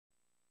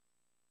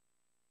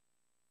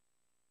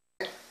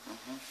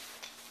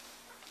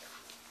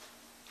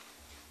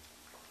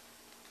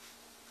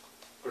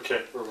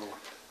Okay, we're rolling.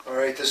 All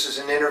right, this is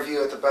an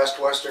interview at the Best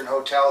Western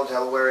Hotel,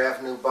 Delaware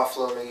Avenue,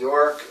 Buffalo, New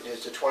York. It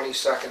is the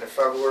 22nd of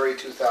February,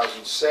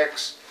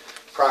 2006,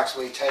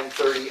 approximately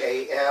 10:30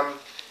 a.m.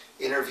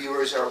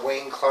 Interviewers are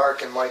Wayne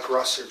Clark and Mike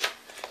Russert.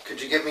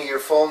 Could you give me your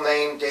full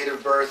name, date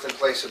of birth, and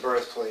place of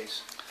birth,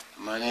 please?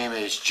 My name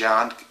is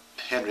John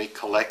Henry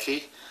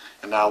Kolecki,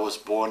 and I was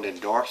born in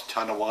North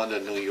Tonawanda,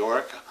 New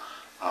York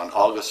on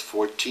August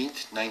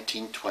 14th,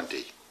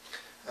 1920.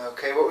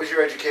 Okay, what was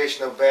your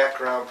educational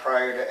background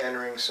prior to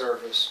entering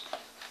service?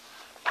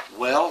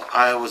 Well,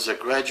 I was a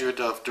graduate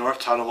of North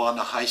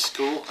Tonawanda High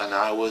School, and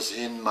I was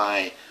in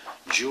my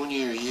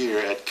junior year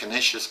at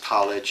Canisius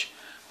College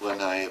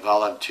when I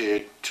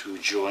volunteered to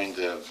join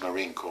the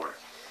Marine Corps.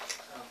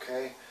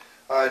 Okay.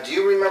 Do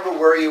you remember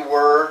where you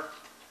were,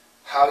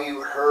 how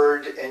you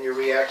heard, and your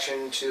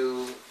reaction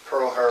to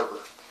Pearl Harbor?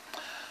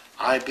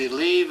 I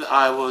believe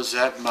I was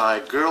at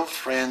my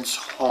girlfriend's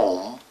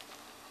home.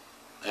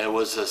 It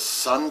was a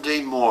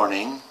Sunday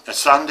morning, a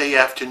Sunday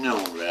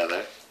afternoon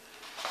rather,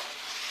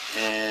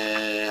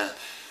 and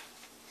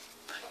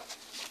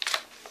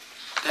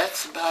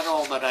that's about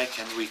all that I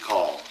can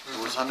recall. It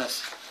was on a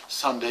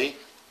Sunday,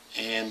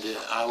 and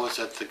I was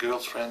at the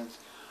girlfriend's.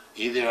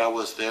 Either I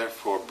was there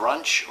for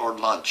brunch or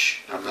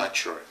lunch. I'm not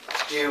sure.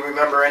 Do you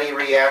remember any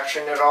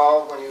reaction at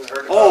all when you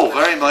heard about Oh,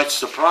 very much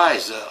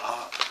surprised.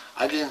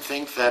 I didn't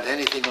think that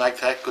anything like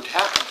that could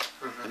happen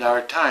in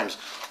our times.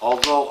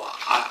 Although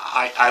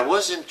I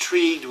was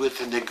intrigued with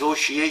the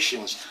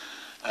negotiations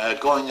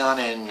going on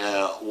in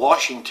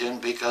Washington,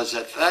 because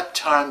at that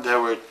time there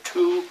were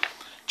two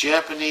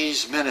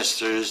Japanese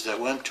ministers that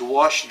went to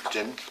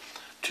Washington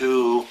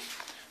to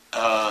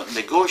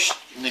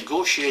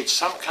negotiate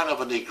some kind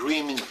of an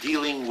agreement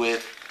dealing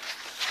with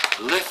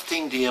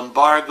lifting the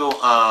embargo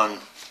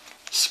on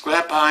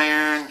scrap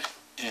iron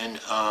and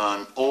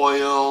on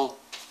oil,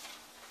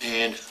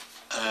 and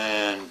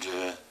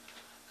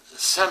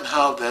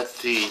somehow that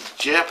the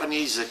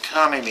Japanese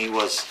economy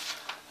was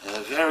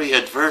very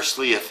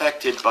adversely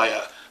affected by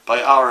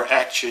our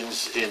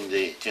actions in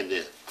the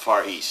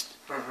Far East.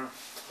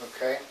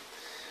 Okay.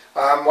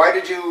 Why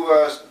did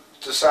you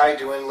decide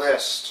to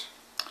enlist?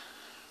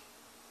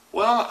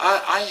 Well,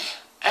 I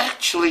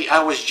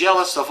was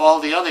jealous of all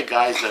the other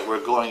guys that were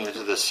going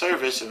into the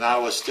service, and I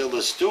was still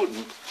a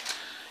student,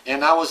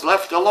 and I was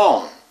left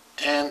alone,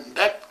 and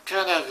that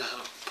kind of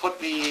put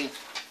me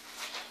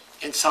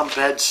in some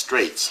bad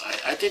straits.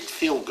 I didn't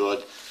feel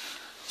good.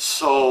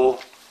 So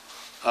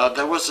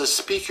there was a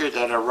speaker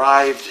that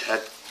arrived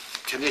at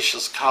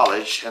Canisius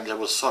College, and there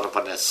was sort of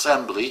an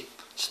assembly,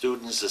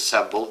 students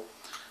assembled,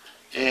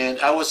 and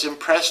I was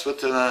impressed with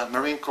the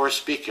Marine Corps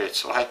speaker,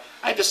 so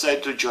I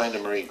decided to join the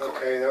Marine Corps.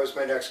 Okay, that was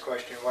my next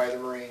question. Why the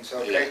Marines?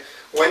 Okay. Yeah.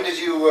 When did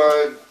you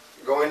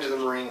go into the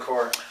Marine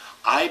Corps?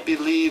 I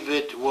believe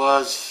it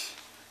was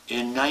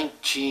in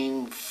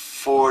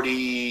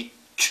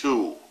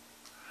 1942,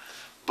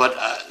 but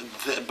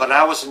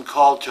I wasn't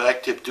called to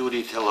active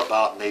duty till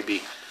about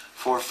maybe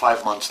 4 or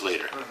 5 months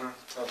later.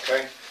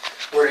 Okay.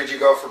 Where did you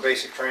go for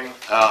basic training?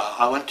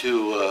 I went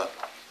to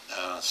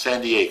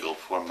San Diego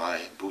for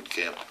my boot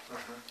camp.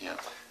 Yeah.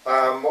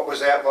 What was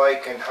that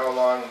like, and how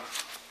long?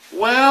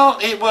 Well,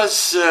 it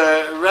was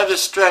rather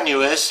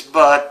strenuous,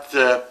 but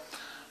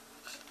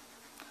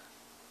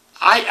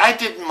I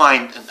didn't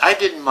mind. I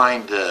didn't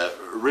mind the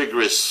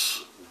rigorous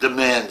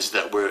demands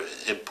that were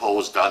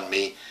imposed on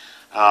me.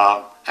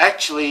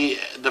 Actually,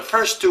 the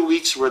first 2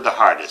 weeks were the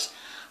hardest.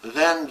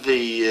 Then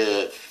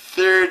the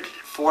third,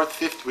 fourth,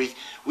 fifth week,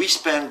 we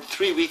spent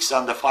 3 weeks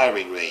on the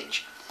firing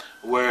range,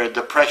 where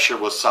the pressure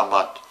was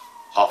somewhat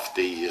off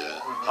the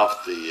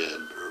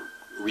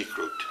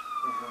recruit.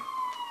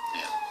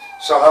 Yeah.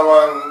 So how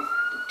long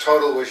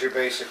total was your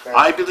basic training?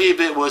 I believe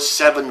it was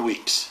 7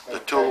 weeks. The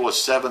Okay. total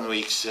was 7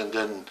 weeks, and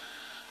then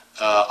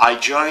I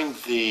joined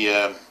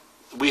the.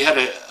 We had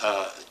a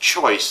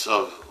choice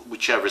of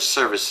whichever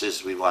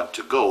services we want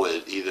to go,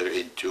 either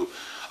into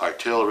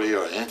artillery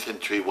or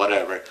infantry,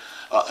 whatever.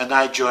 And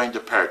I joined the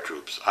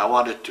paratroops. I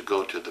wanted to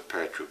go to the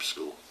paratroop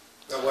school.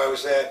 Now, why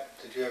was that?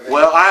 Did you have any?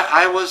 Well,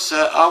 I was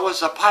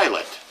a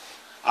pilot.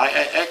 I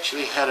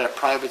actually had a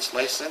private's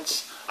license.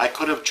 I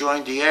could have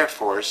joined the Air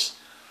Force,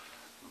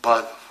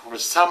 but for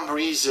some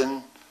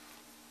reason,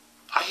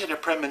 I had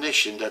a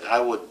premonition that I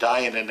would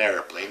die in an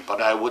airplane, but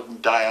I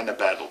wouldn't die on the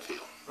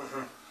battlefield.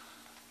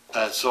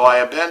 So I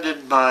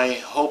abandoned my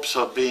hopes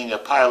of being a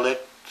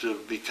pilot to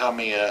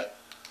becoming a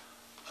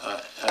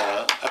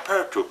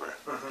paratrooper,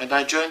 and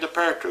I joined the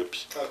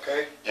paratroops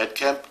at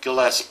Camp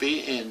Gillespie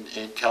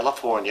in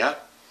California.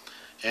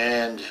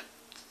 And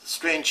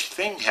strange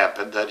thing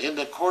happened that in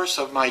the course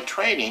of my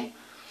training,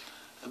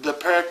 the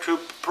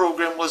paratroop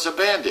program was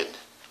abandoned.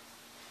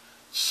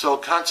 So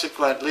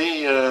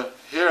consequently,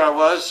 here I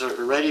was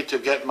ready to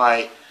get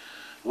my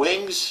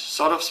wings,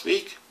 so to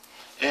speak,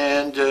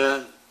 and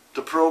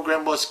the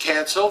program was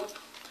canceled,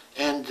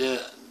 and the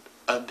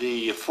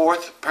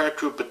 4th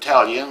Paratroop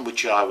Battalion,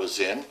 which I was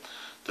in,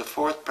 the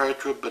 4th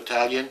Paratroop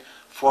Battalion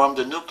formed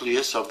the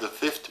nucleus of the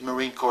 5th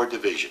Marine Corps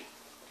Division.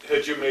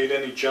 Had you made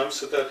any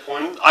jumps at that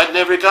point? I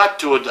never got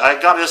to it.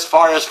 I got as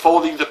far as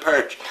folding the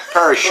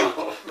parachute.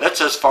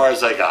 That's as far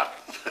as I got.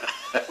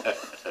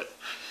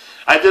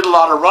 I did a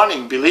lot of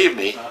running, believe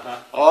me.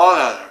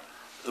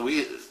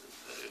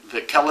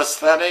 The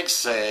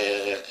calisthenics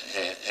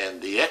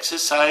and the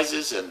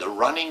exercises and the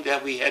running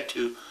that we had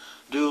to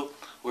do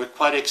were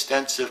quite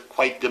extensive,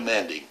 quite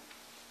demanding.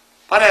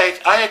 But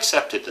I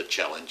accepted the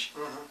challenge.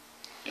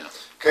 Yeah.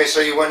 Okay, so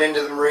you went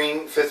into the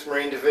 5th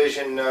Marine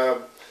Division.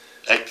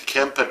 At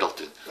Camp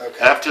Pendleton. Okay.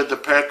 After the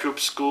paratroop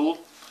school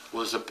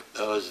was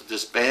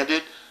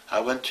disbanded,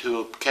 I went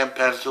to Camp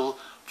Pendleton,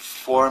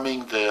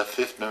 forming the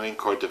 5th Marine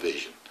Corps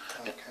Division.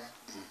 Okay.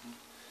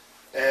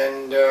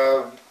 And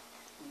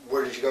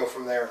where did you go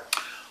from there?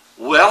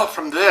 Well,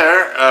 from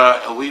there,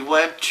 we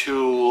went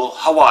to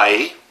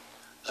Hawaii,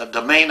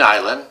 the main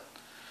island,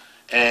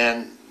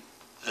 and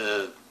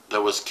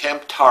there was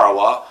Camp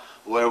Tarawa,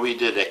 where we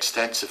did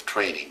extensive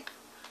training.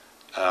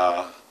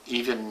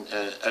 Even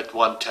at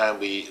one time,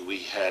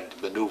 we had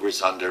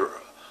maneuvers under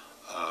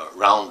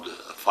round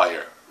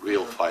fire,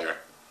 real fire.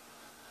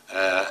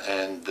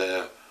 And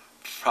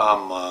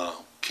from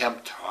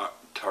Camp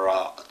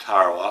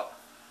Tarawa,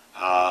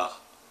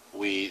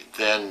 we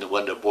then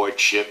went aboard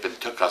ship, and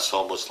took us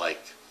almost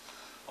like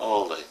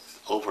over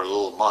a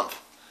little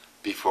month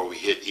before we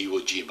hit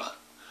Iwo Jima.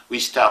 We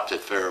stopped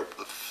at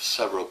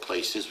several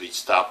places. We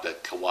stopped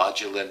at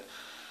Kwajalein,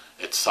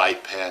 at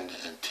Saipan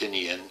and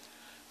Tinian,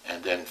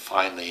 and then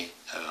finally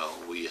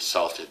we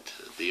assaulted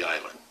the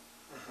island.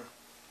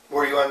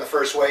 Were you on the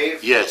first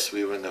wave? Yes,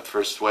 we were in the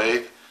first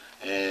wave.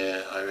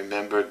 And I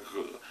remember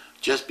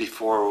just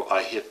before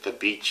I hit the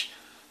beach,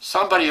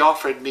 somebody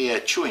offered me a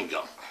chewing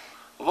gum.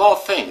 Of all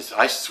things,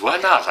 I said, why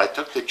not? I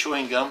took the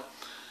chewing gum,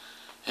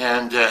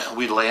 and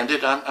we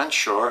landed on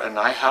shore, and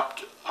I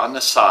hopped on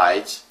the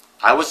sides.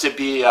 I was a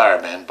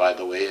BAR man, by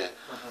the way, a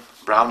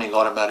Browning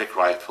automatic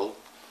rifle,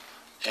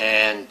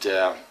 and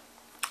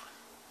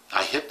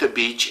I hit the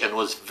beach and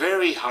was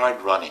very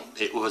hard running.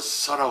 It was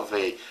sort of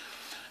a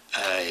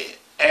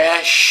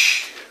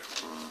ash,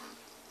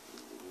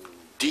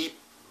 deep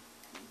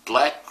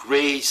black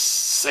gray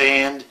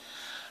sand.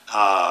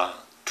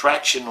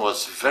 Traction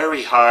was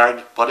very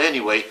hard, but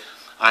anyway,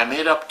 I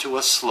made up to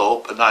a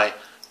slope, and I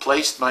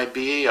placed my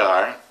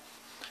BAR,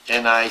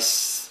 and I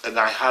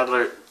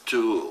hollered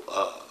to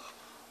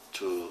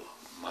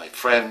my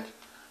friend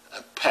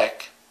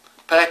Peck,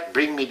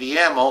 bring me the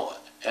ammo.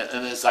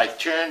 And as I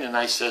turned and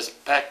I says,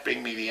 Peck,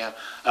 bring me the ammo,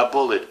 a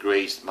bullet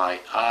grazed my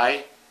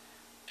eye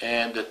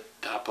and the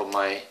top of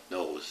my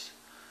nose.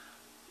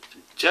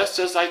 Just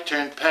as I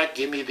turned, Peck,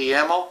 give me the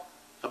ammo,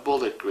 a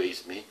bullet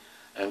grazed me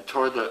and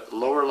tore the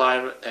lower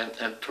line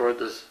and tore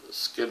the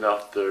skin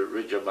off the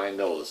ridge of my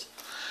nose.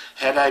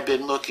 Had I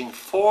been looking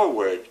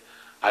forward,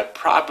 I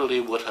probably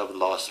would have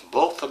lost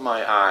both of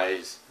my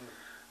eyes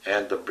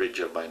and the bridge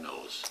of my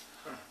nose.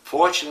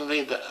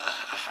 Fortunately,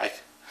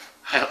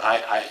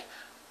 I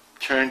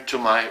turned to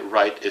my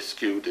right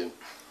eschewed, and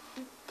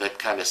that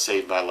kind of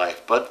saved my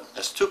life. But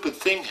a stupid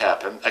thing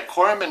happened. A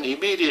corpsman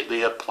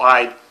immediately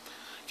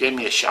gave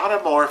me a shot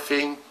of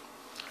morphine,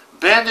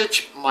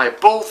 bandaged my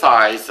both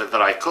eyes that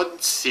I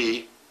couldn't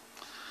see.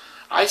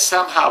 I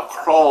somehow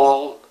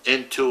crawled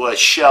into a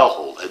shell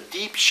hole, a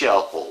deep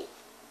shell hole,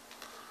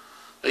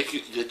 that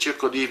you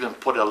could even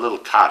put a little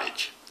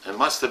cottage. It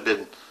must have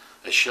been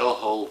a shell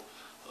hole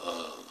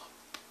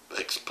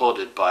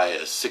exploded by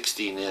a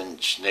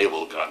 16-inch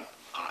naval gun,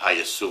 I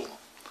assume.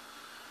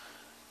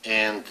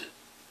 And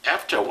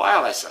after a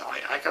while, I said,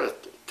 I got to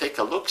take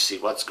a look, see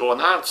what's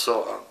going on.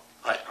 So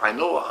I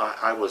know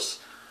I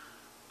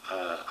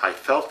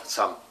felt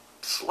some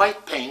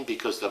slight pain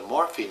because the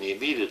morphine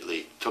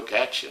immediately took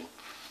action.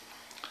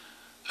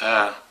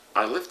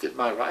 I lifted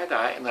my right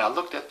eye and I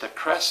looked at the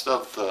crest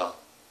of the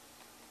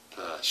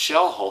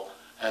shell hole,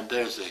 and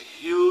there's a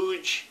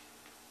huge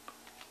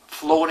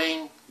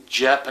floating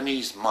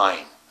Japanese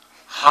mine.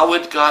 How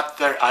it got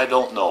there, I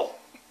don't know.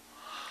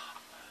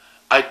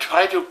 I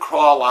tried to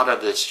crawl out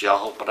of this shell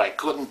hole, but I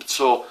couldn't.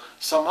 So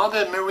some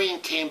other Marine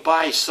came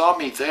by, saw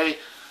me there,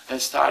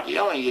 and started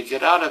yelling, "You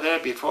get out of there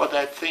before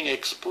that thing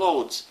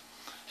explodes."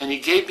 And he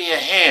gave me a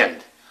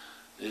hand.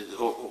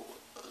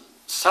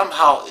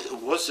 Somehow,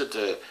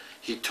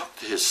 he took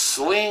his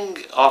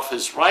sling off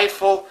his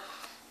rifle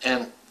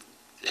and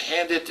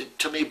handed it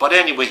to me. But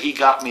anyway, he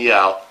got me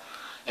out.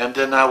 And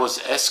then I was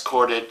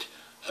escorted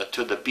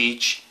to the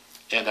beach,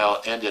 and I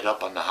ended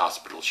up on the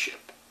hospital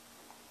ship.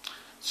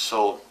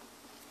 So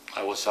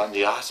I was on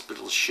the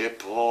hospital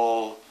ship,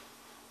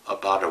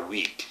 about a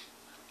week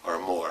or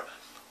more.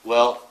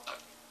 Well,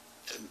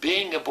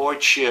 being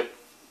aboard ship,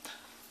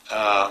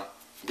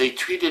 they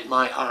treated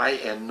my eye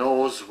and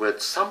nose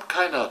with some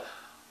kind of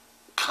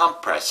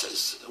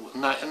compresses.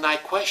 And I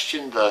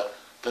questioned the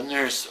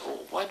nurse,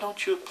 why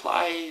don't you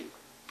apply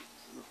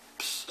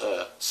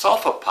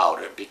sulfur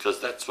powder? Because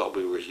that's what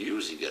we were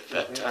using at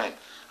that time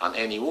on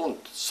any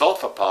wound.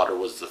 Sulfur powder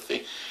was the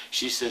thing.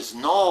 She says,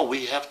 no,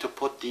 we have to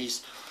put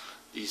these,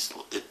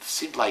 it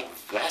seemed like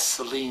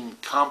Vaseline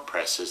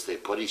compresses they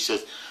put. He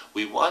says,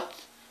 we want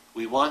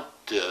we want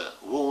the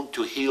wound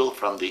to heal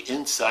from the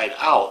inside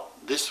out.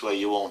 This way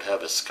you won't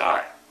have a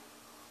scar.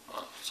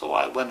 So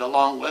I went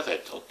along with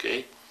it,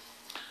 okay.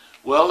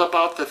 Well,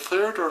 about the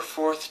third or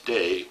fourth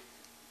day,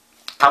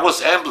 I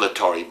was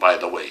ambulatory, by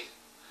the way,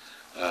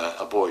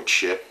 aboard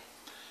ship.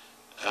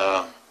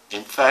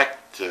 In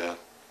fact,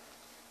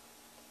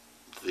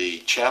 the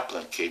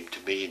chaplain came to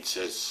me and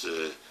says,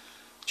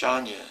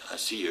 John, I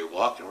see you're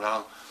walking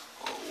around.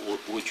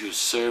 Would you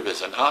serve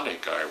as an honor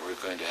guard? We're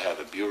going to have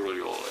a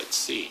burial at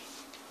sea.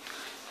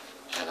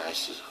 And I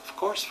said, of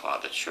course,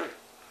 Father, sure.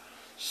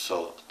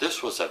 So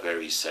this was a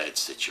very sad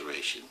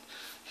situation.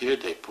 Here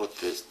they put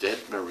this dead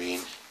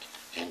Marine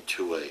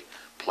into a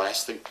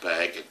plastic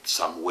bag and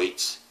some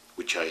weights,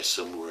 which I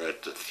assume were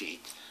at the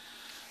feet,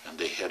 and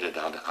they had it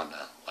on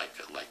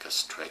like a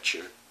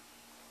stretcher.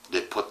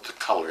 They put the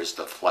colors,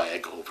 the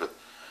flag, over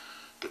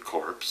the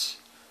corpse.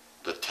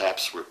 The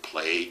taps were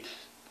played,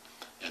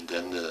 and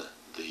then the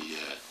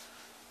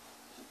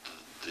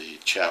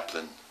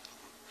chaplain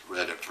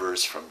read a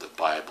verse from the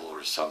Bible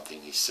or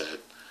something, he said,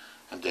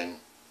 and then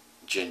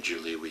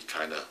gingerly we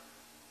kind of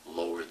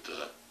lowered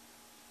the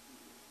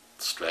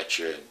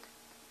stretcher, and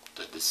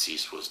the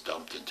deceased was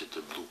dumped into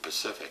the Blue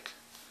Pacific.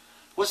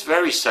 It was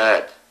very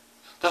sad.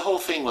 The whole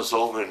thing was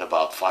over in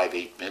about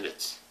 5-8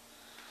 minutes.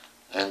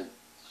 And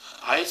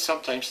I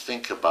sometimes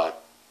think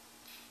about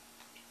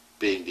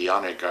being the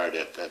honor guard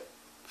at that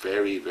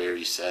very,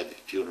 very sad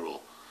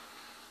funeral.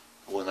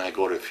 When I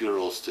go to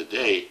funerals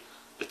today,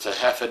 it's a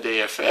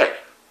half-a-day affair.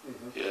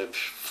 Mm-hmm. You have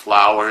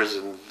flowers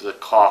and the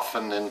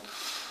coffin and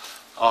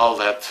all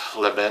that,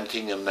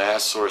 lamenting a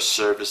mass or a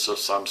service of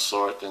some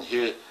sort. And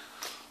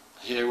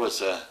here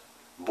was a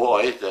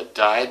boy that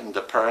died, and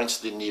the parents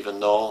didn't even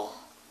know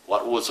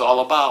what it was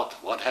all about,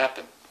 what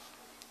happened.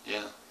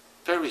 Yeah,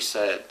 very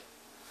sad.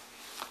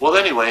 Well,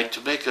 anyway,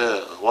 to make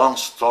a long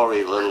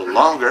story a little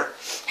longer,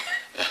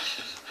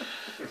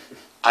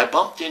 I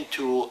bumped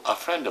into a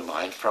friend of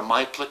mine from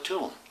my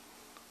platoon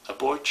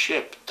aboard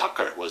ship.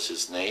 Tucker was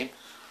his name,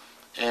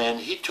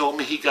 and he told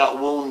me he got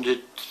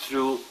wounded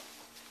through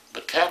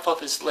the calf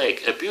of his leg.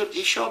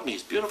 He showed me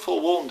his beautiful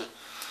wound,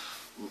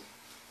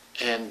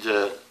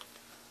 and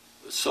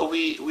so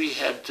we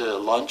had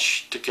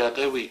lunch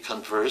together. We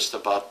conversed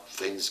about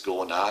things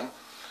going on,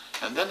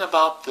 and then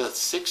about the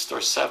 6th or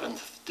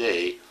 7th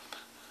day,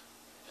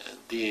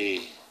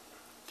 the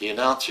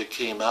announcer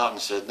came out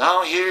and said,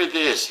 "Now hear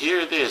this,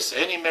 hear this.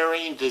 Any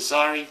Marine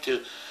desiring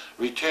to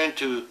return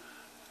to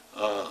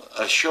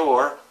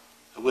ashore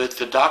with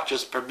the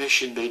doctor's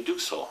permission may do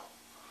so."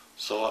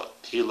 So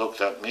he looked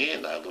at me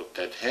and I looked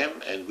at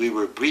him, and we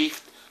were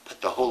briefed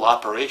that the whole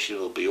operation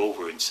will be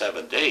over in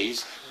 7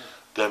 days.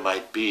 There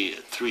might be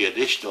 3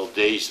 additional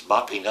days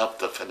mopping up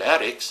the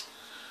fanatics.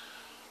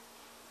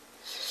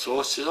 So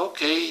I said,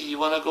 "Okay, you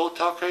want to go,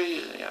 Tucker?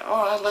 Yeah,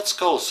 all right, let's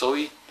go." So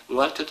we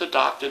went to the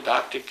doctor.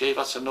 Doctor gave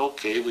us an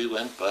okay. We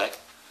went back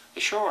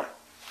ashore.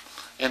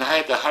 And I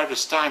had the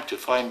hardest time to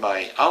find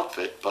my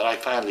outfit, but I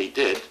finally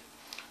did.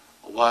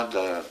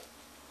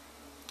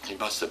 He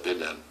must have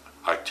been an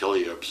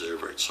artillery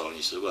observer, so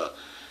he said, "Well,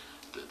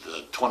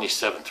 the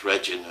 27th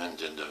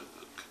Regiment and the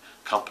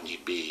Company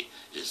B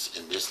is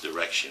in this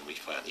direction." We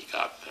finally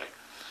got there.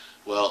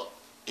 Well,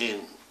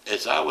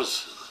 as I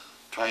was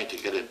trying to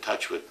get in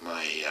touch with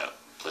my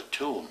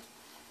platoon,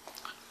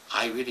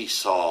 I really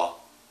saw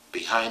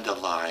behind the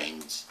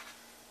lines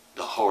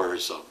the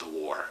horrors of the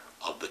war,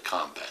 of the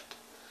combat.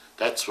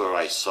 That's where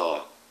I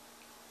saw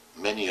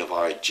many of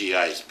our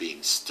GIs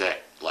being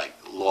stacked like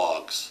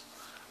logs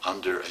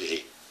under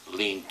a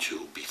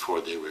lean-to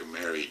before they were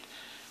married,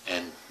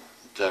 and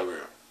there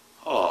were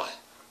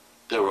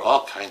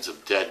all kinds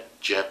of dead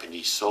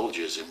Japanese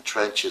soldiers in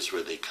trenches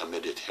where they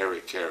committed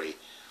harikari,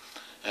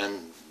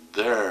 and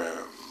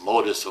their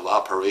modus of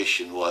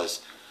operation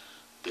was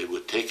they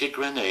would take a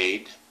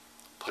grenade,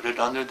 put it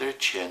under their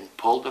chin,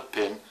 pull the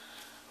pin,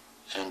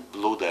 and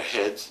blew their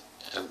heads.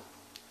 And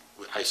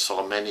I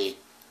saw many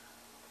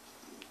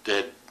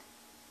dead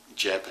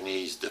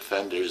Japanese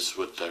defenders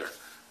with their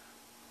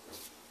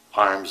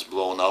arms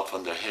blown off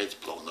and their heads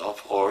blown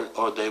off,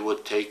 or they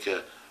would take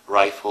a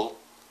rifle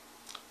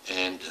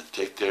and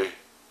take their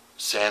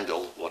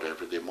sandal,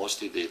 whatever, they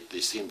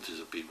seemed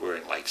to be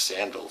wearing like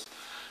sandals,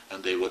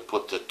 and they would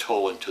put the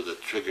toe into the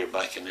trigger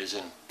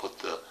mechanism, put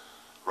the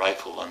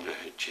rifle under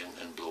her chin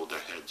and blow their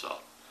heads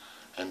off.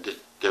 And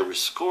there were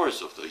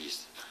scores of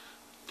these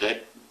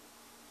dead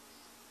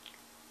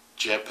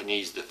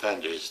Japanese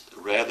defenders,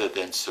 rather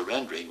than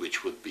surrendering,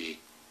 which would be,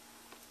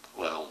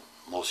 well,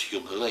 most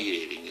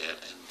humiliating and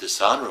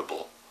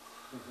dishonorable.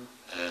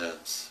 Mm-hmm. And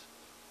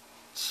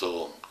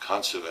so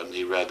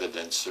consequently, rather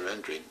than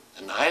surrendering.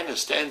 And I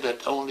understand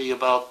that only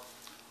about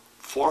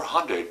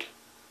 400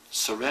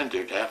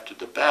 surrendered after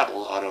the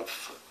battle out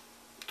of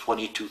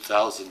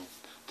 22,000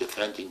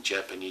 defending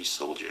Japanese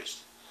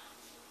soldiers.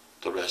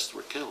 The rest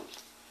were killed.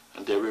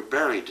 And they were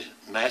buried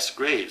in mass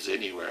graves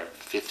anywhere,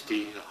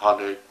 50,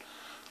 100,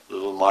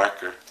 little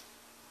marker.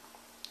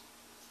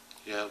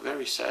 Yeah,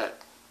 very sad.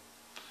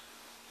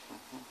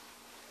 Mm-hmm.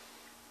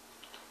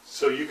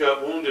 So you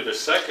got wounded a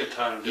second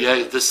time, didn't Yeah,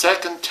 you? the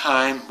second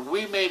time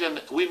we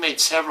made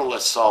several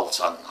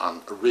assaults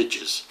on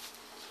ridges,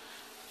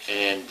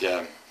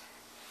 and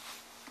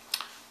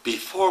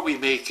before we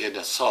make an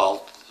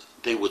assault,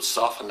 they would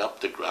soften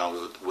up the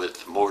ground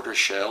with mortar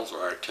shells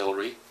or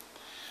artillery.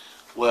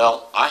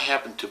 Well, I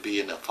happened to be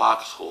in a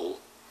foxhole,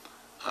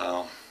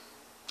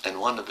 and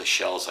one of the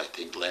shells, I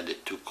think,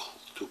 landed too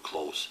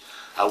close.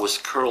 I was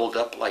curled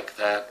up like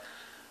that,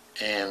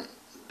 and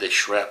the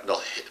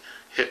shrapnel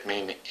hit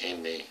me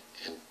in the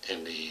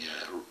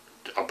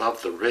above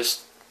the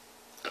wrist.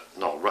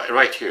 No,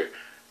 right here,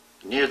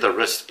 near the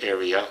wrist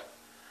area,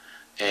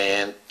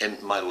 and in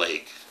my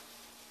leg,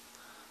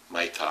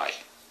 my thigh.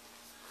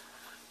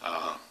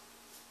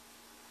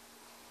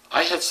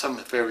 I had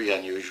some very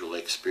unusual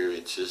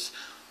experiences.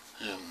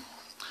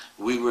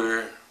 We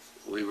were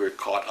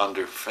caught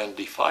under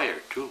friendly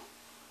fire too.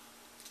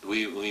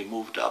 We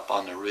moved up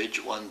on the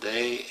ridge one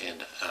day,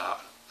 and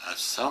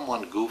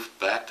someone goofed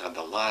back on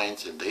the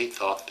lines, and they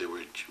thought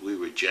we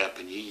were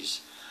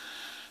Japanese,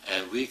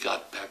 and we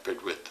got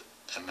peppered with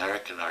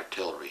American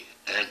artillery,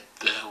 and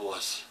that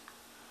was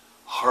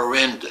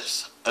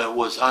horrendous. It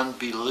was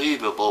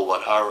unbelievable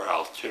what our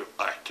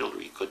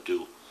artillery could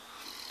do.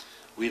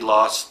 We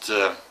lost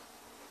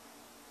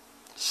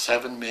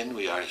 7 men.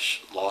 We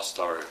lost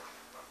our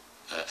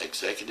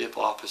executive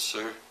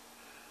officer,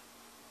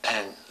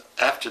 and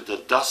after the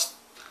dust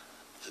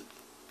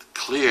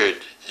cleared,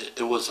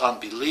 it was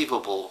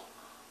unbelievable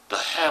the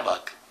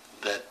havoc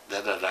that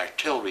an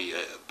artillery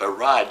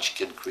barrage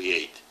can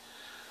create.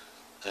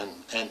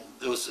 And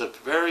it was a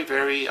very,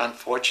 very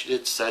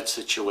unfortunate, sad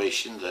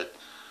situation that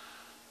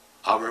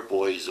our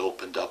boys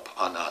opened up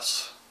on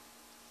us.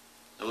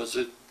 It was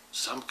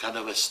some kind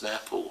of a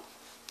snafu.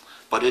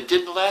 But it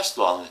didn't last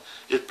long.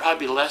 It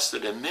probably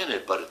lasted a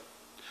minute, but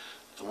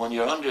when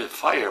you're under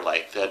fire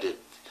like that,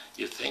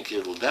 you think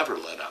it'll never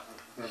let up.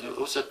 It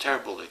was a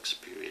terrible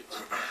experience.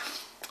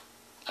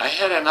 I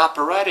had an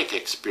operatic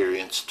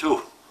experience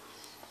too.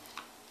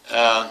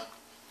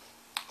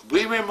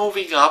 We were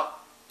moving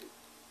up.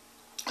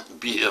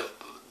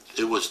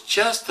 It was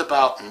just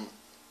about,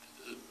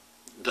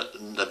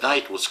 the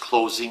night was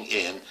closing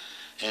in,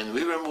 and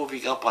we were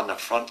moving up on the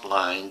front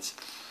lines,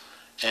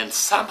 and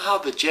somehow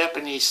the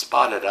Japanese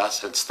spotted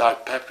us and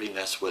started peppering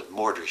us with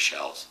mortar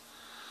shells.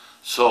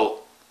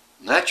 So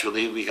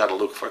naturally we got to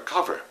look for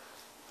cover.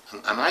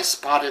 And I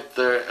spotted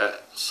there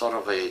sort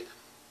of a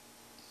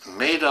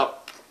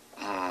made-up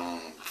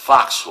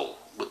foxhole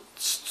with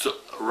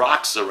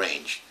rocks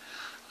arranged.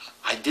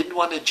 I didn't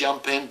want to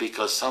jump in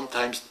because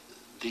sometimes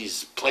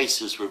these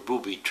places were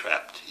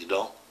booby-trapped, you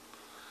know.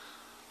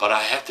 But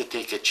I had to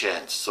take a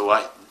chance. So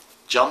I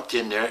jumped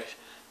in there,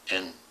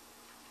 and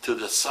to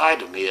the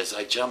side of me as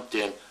I jumped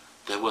in,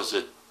 there was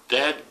a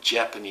dead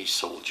Japanese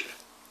soldier.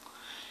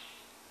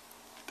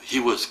 He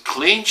was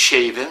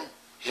clean-shaven.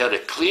 He had a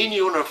clean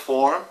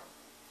uniform.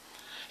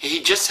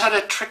 He just had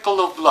a trickle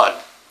of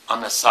blood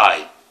on the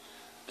side.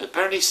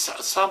 Apparently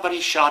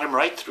somebody shot him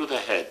right through the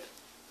head.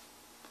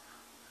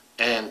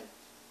 And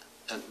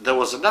there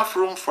was enough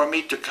room for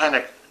me to kind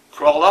of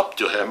crawl up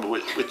to him,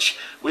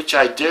 which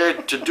I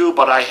dared to do,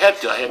 but I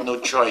had no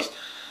choice.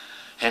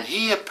 And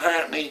he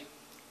apparently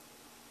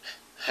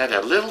had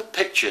a little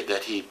picture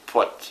that he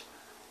put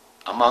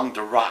among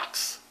the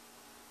rocks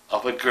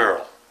of a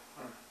girl.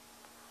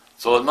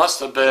 So it must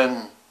have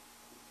been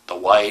the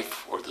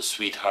wife or the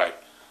sweetheart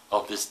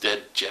of this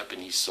dead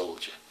Japanese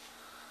soldier.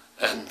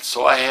 And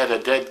so I had a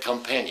dead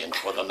companion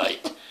for the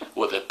night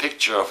with a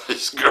picture of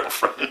his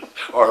girlfriend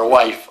or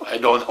wife, I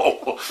don't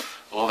know.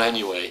 Well,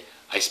 anyway,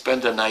 I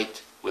spent the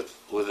night with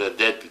a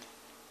dead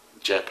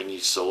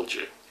Japanese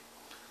soldier.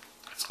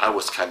 I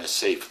was kind of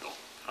safe though.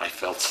 I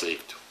felt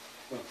safe too.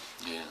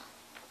 Yeah.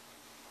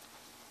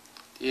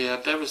 Yeah,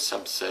 there was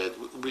some sad.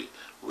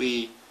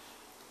 We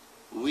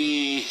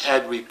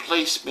had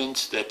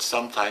replacements that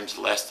sometimes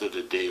lasted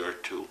a day or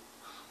two.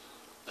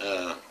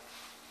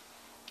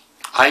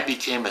 I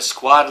became a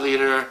squad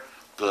leader.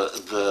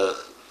 The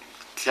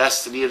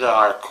Castaneda,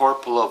 our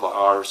corporal of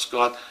our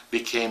squad,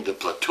 became the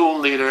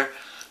platoon leader.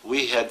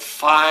 We had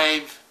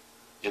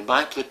in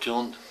my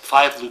platoon,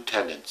 5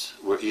 lieutenants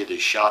were either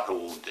shot or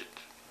wounded.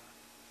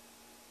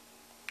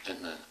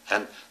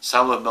 And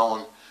some of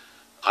them,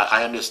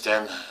 I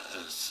understand,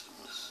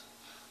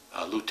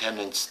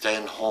 Lieutenant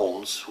Stan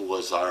Holmes, who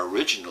was our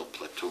original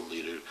platoon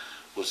leader,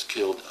 was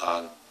killed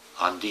on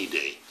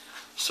D-Day.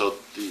 So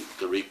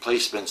the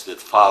replacements that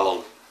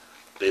followed,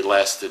 they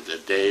lasted a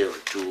day or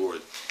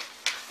two,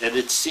 and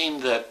it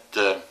seemed that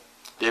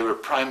they were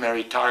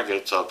primary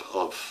targets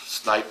of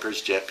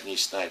snipers,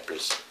 Japanese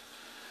snipers.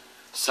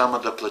 Some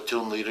of the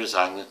platoon leaders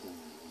I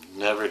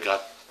never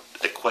got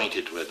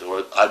acquainted with,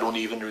 or I don't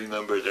even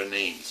remember their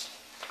names.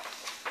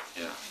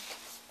 Yeah.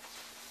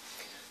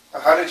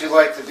 How did you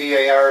like the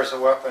BAR as a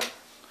weapon?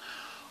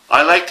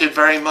 I liked it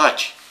very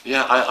much.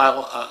 Yeah,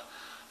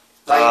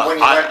 When you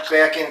went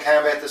back in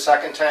combat the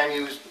second time,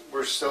 you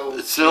were still...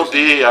 It's still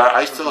BAR.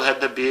 I still had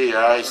the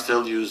BAR. I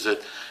still use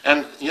it.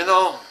 And, you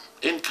know,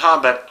 in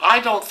combat, I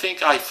don't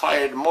think I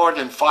fired more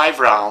than 5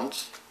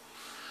 rounds.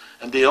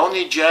 And the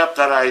only Jap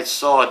that I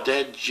saw, a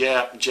dead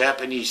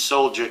Japanese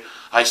soldier,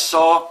 I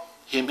saw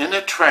him in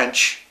a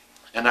trench,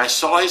 and I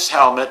saw his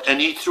helmet,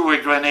 and he threw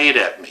a grenade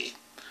at me.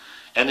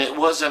 And it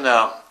wasn't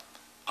a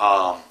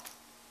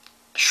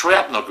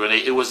shrapnel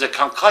grenade, it was a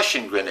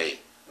concussion grenade.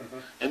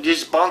 And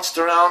just bounced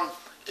around,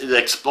 it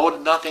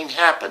exploded, nothing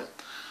happened.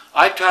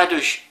 I tried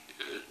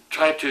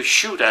to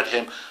shoot at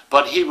him,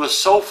 but he was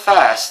so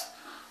fast,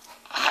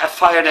 I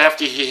fired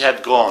after he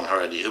had gone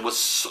already. It was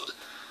so,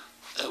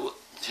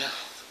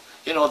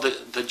 you know,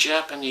 the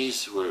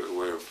Japanese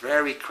were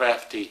very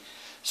crafty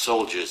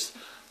soldiers.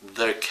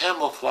 Their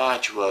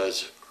camouflage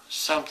was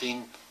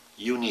something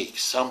unique,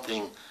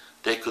 something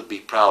they could be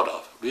proud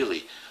of,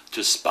 really.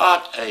 To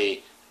spot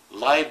a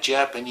live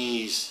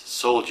Japanese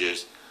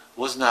soldiers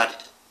was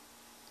not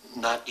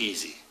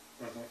easy,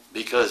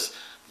 because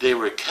they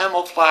were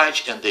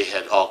camouflaged and they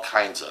had all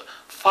kinds of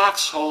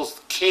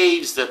foxholes,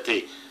 caves that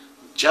they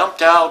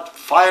jumped out,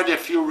 fired a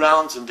few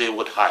rounds, and they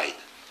would hide.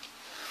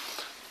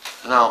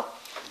 Now,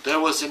 there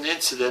was an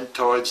incident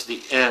towards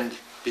the end,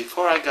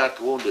 before I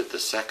got wounded the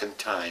second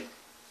time.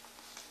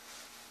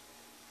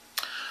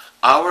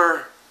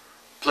 Our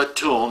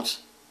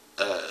platoons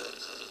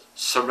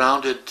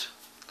surrounded,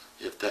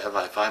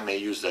 if I may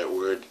use that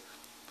word,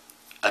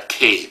 a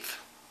cave.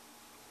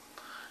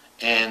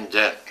 And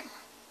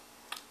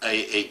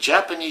a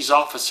Japanese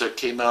officer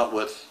came out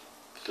with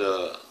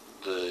the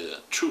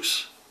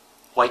truce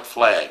white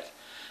flag,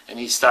 and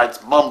he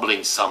starts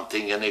mumbling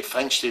something, and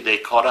eventually they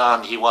caught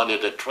on he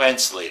wanted a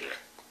translator.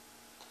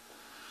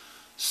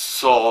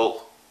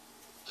 So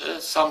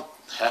some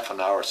half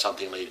an hour or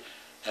something later,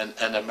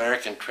 an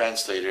American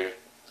translator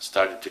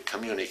started to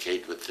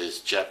communicate with this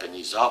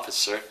Japanese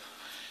officer,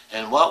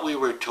 and what we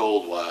were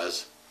told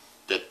was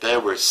that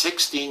there were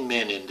 16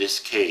 men in this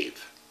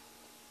cave,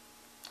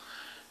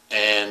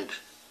 and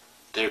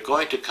they're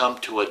going to come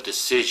to a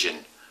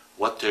decision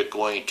what they're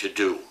going to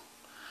do.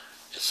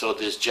 So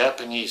this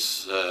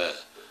Japanese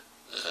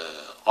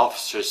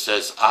officer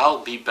says,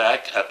 I'll be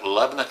back at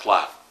 11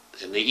 o'clock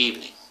in the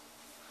evening,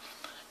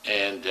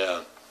 and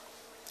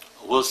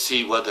we'll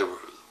see whether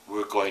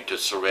we're going to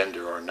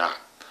surrender or not.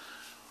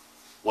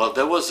 Well,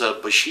 there was a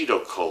Bushido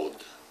code,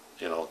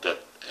 you know, that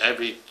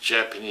every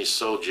Japanese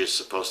soldier is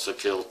supposed to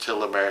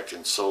kill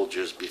American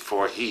soldiers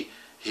before he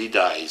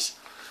dies.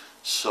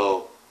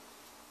 So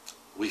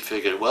we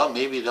figured, well,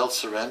 maybe they'll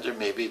surrender,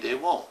 maybe they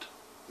won't.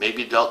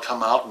 Maybe they'll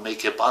come out and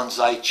make a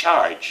banzai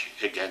charge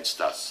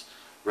against us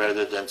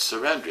rather than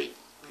surrendering,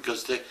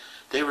 because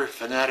they were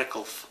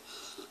fanatical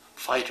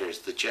fighters.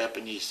 The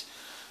Japanese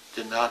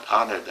did not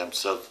honor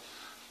themselves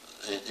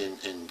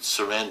in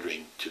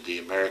surrendering to the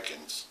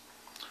Americans.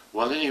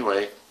 Well,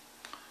 anyway,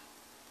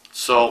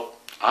 so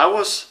I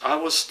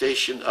was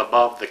stationed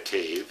above the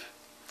cave,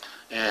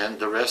 and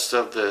the rest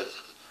of the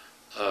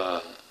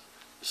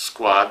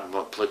squad,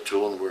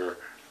 platoon, were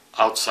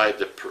outside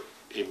the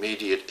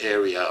immediate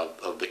area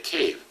of the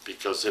cave,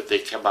 because if they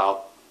come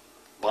out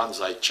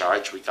banzai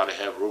charge, we got to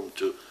have room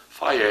to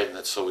fire,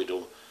 and so we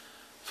don't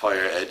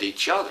fire at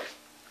each other.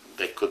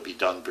 That could be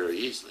done very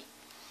easily.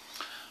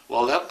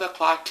 Well, 11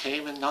 o'clock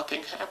came and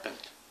nothing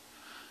happened,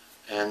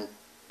 and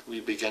we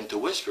began to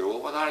whisper,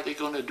 well, what are they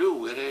going to do?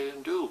 What are they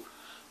going to do?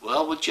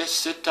 Well, we'll just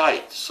sit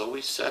tight. So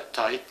we sat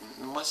tight,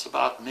 and it was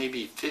about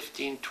maybe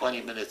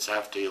 15-20 minutes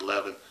after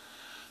 11,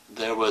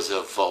 there was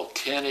a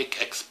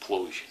volcanic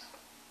explosion.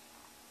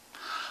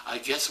 I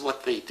guess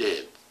what they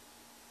did,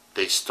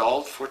 they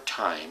stalled for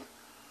time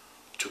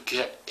to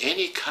get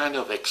any kind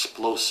of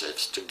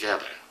explosives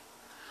together,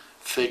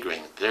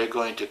 figuring they're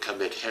going to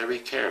commit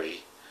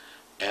hara-kiri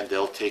and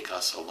they'll take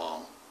us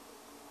along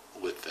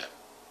with them.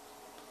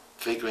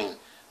 Figuring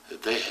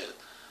that they had,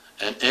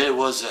 and it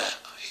was a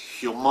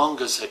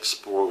humongous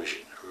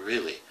explosion,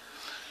 really.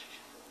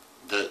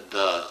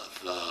 The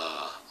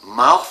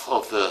mouth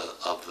of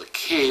the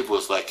cave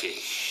was like a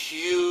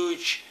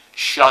huge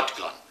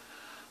shotgun.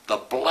 The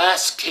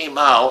blast came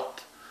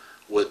out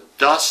with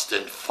dust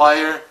and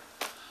fire.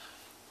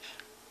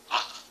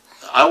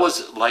 I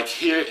was like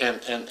here,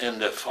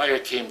 and the fire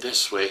came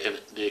this way, and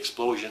the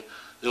explosion,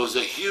 there was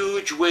a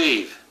huge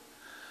wave.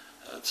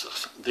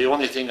 The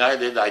only thing I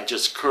did, I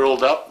just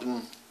curled up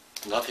and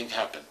nothing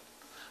happened.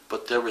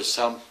 But there were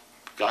some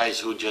guys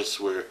who just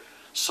were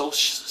so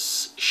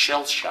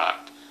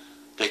shell-shocked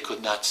they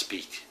could not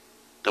speak.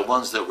 The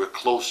ones that were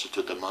closer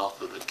to the mouth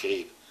of the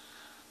cave.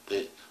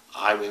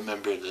 I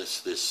remember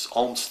this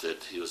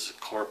Olmsted, he was a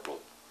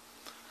corporal.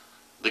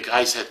 The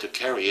guys had to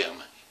carry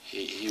him.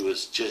 He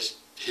was just,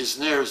 his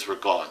nerves were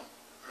gone.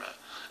 Right?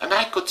 And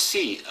I could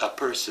see a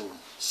person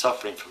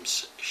suffering from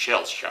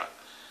shell shock.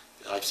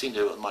 I've seen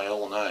it with my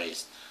own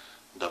eyes.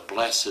 The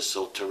blast is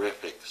so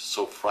terrific,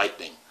 so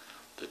frightening,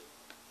 that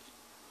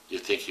you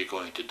think you're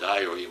going to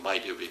die, or you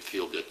might even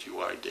feel that you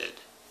are dead.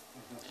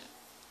 Mm-hmm. Yeah.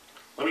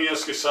 Let me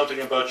ask you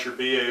something about your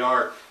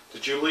BAR.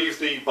 Did you leave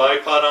the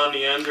bipod on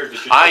the end, or did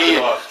you take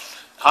it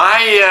off?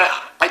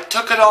 I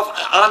took it off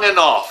on and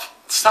off.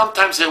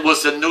 Sometimes it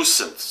was a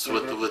nuisance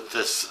with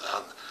this.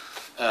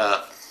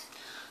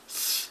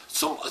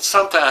 So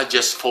sometimes I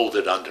just fold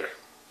it under,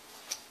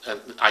 and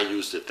I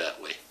used it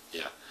that way.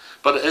 Yeah.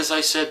 But as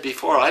I said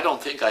before, I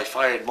don't think I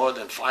fired more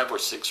than 5 or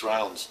 6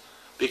 rounds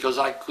because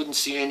I couldn't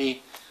see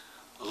any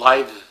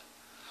live.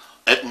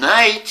 At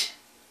night,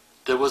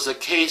 there was a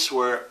case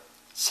where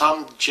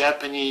some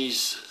Japanese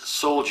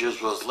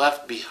soldiers was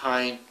left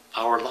behind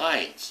our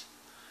lines.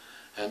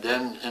 And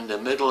then in the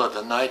middle of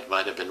the night,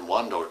 might have been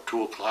 1 or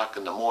 2 o'clock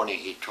in the morning,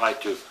 he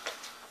tried to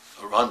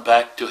run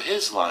back to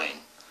his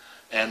line.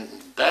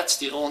 And that's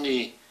the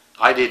only,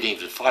 I didn't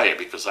even fire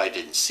because I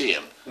didn't see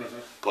him.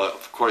 But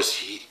of course,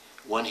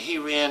 when he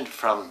ran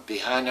from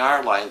behind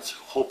our lines,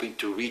 hoping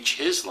to reach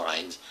his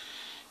lines,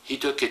 he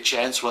took a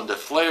chance when the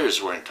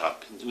flares weren't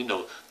up. You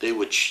know, they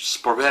would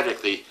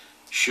sporadically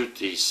shoot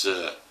these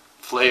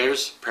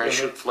flares,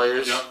 parachute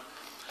flares.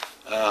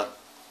 Yeah.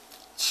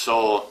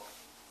 So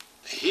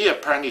he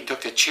apparently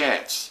took a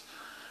chance.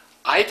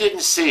 I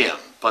didn't see him,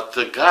 but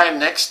the guy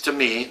next to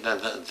me,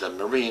 the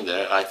Marine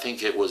there, I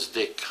think it was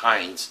Dick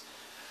Hines,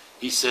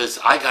 he says,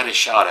 I got a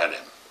shot at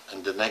him.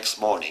 And the next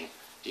morning,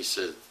 he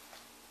said,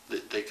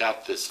 they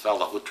got this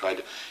fellow who tried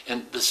to,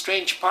 and the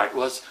strange part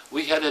was,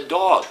 we had a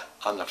dog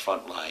on the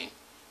front line,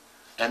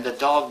 and the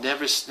dog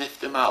never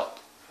sniffed him out.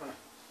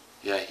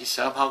 Yeah, he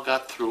somehow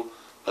got through,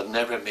 but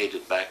never made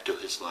it back to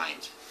his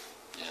lines.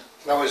 Yeah.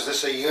 Now, is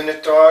this a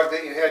unit dog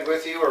that you had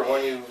with you, or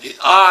one you...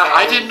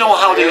 I didn't know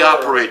how they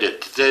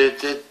operated.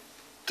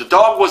 The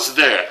dog was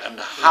there,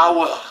 and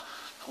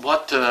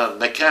what the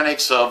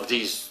mechanics of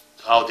these,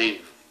 how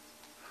they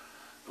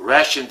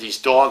ration these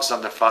dogs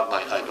on the front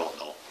line, I don't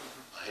know.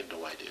 I had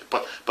no idea.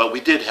 But we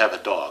did have a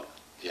dog,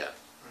 yeah.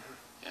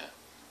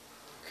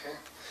 Okay.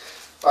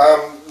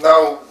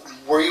 Now,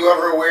 were you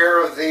ever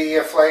aware of the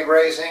flag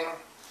raising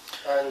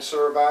in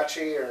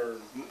Suribachi, or...?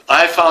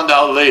 I found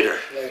out later.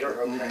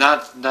 Later, okay.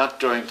 Not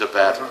during the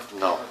battle,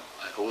 no.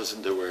 I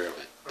wasn't aware of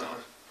it. No.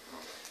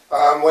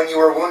 When you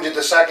were wounded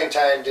the second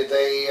time, did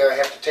they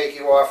have to take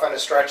you off on a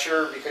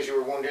stretcher because you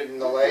were wounded in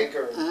the leg,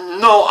 or...?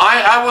 No,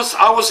 I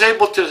was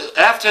able to,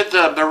 after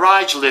the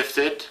barrage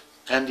lifted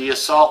and the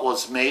assault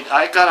was made,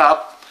 I got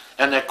up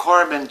and the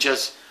corpsman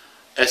just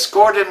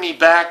escorted me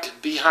back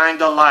behind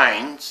the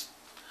lines,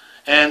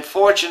 and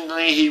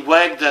fortunately he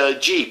wagged a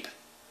jeep,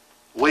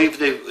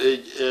 waved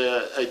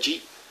a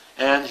jeep,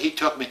 and he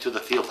took me to the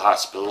field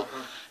hospital.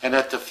 And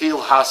at the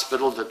field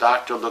hospital, the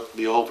doctor looked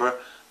me over,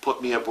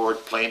 put me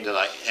aboard plane,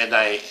 and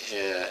I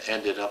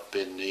ended up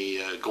in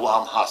the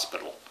Guam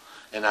hospital.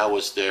 And I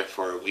was there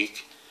for a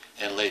week,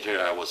 and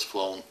later I was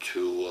flown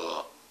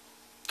to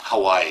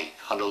Hawaii,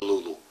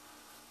 Honolulu,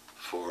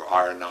 for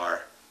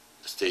R&R.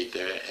 Stayed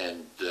there,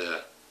 and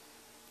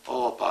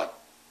about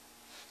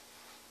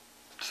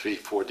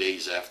 3-4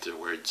 days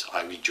afterwards,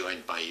 I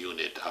rejoined my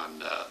unit on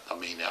the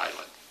main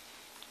island,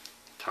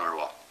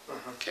 Tarawa,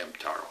 Camp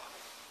Tarawa.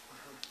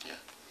 Yeah.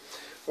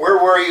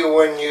 Where were you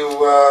when you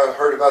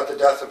heard about the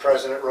death of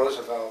President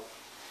Roosevelt?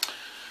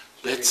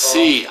 Let's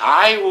see,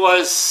 I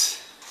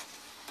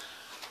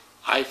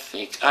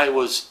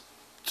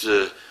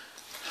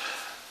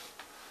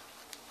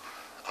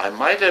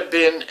might have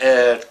been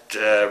at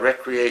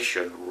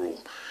recreation room.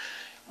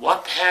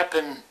 What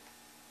happened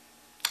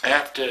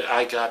after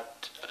I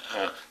got,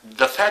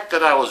 the fact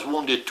that I was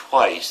wounded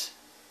twice,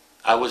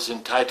 I was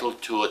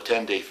entitled to a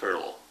 10-day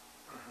furlough.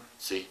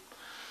 See?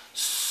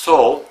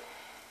 So,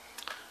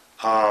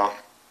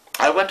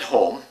 I went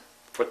home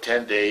for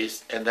 10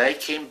 days, and I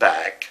came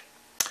back,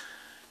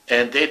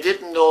 and they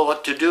didn't know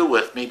what to do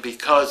with me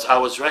because I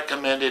was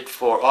recommended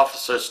for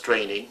officers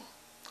training,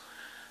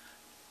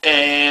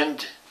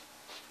 and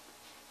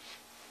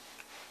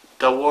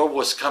the war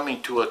was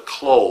coming to a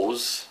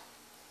close.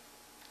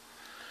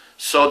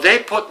 So they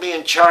put me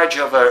in charge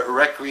of a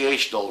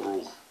recreational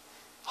room,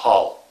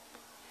 hall,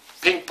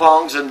 ping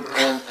pongs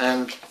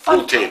and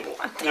pool table.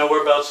 Now,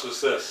 whereabouts was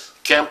this?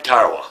 Camp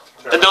Tarawa.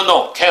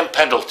 No, Camp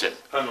Pendleton.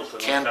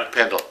 Camp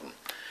Pendleton.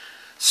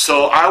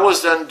 So I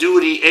was on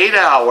duty 8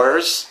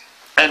 hours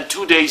and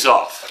 2 days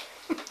off.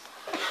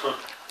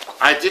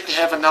 I didn't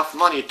have enough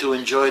money to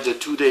enjoy the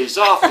 2 days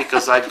off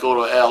because I'd go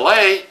to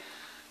LA,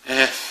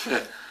 and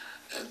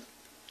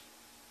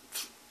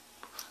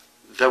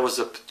there was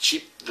a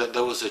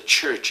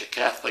church, a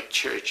Catholic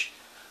church,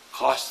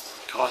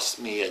 cost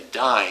me a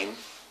dime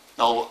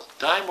or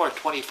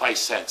 25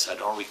 cents, I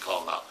don't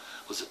recall now.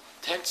 Was it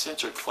 10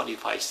 cents or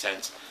 25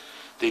 cents?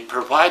 They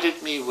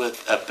provided me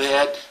with a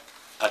bed,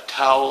 a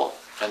towel,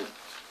 and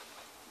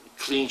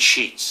clean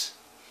sheets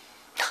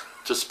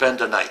to spend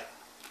the night.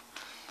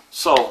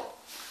 So,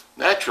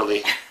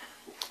 naturally,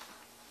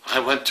 I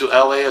went to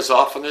LA as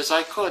often as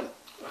I could.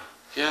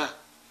 Yeah.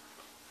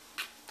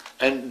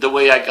 And the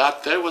way I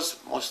got there was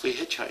mostly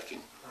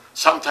hitchhiking.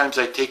 Sometimes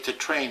I take the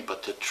train,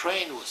 but the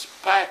train was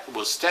packed, it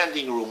was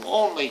standing room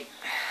only.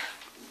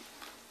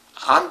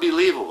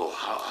 Unbelievable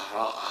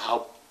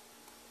how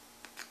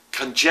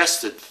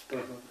congested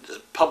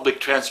public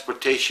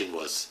transportation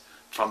was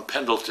from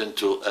Pendleton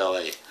to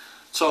LA.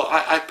 So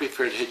I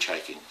preferred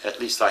hitchhiking. At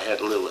least I had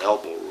a little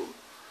elbow room.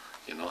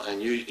 you know,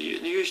 and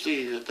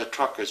usually the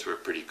truckers were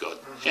pretty good,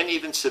 and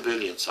even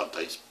civilians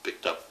sometimes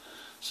picked up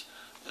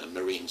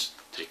Marines,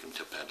 take them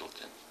to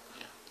Pendleton.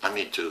 Yeah. I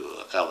mean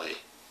to L.A.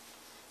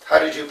 How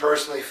did you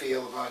personally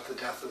feel about the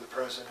death of the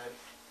president?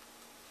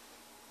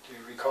 Do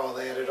you recall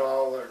that at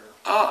all, or?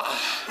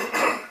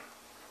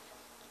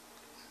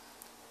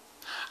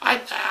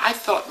 I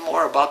thought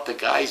more about the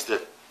guys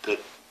that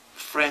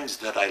friends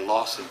that I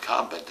lost in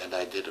combat than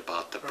I did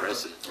about the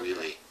president,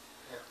 really.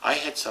 Yeah. I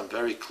had some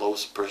very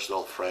close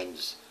personal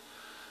friends,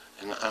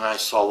 and I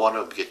saw one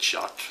of them get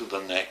shot through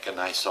the neck,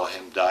 and I saw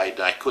him die, and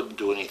I couldn't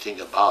do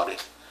anything about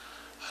it.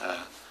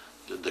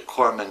 The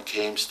corpsman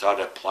came,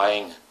 started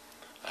applying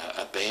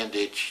a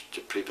bandage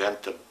to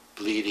prevent the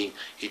bleeding.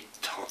 He'd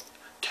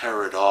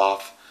tear it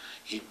off.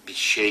 He'd be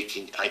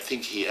shaking. I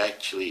think he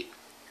actually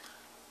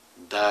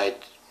died,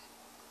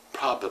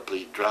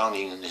 probably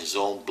drowning in his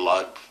own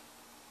blood.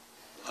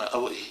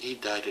 He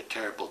died a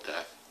terrible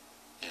death.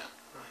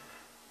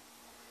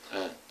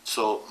 Yeah.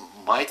 So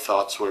my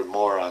thoughts were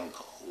more on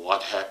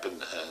what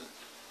happened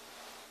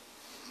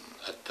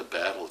at the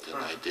battle than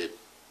I did.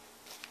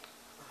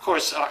 Of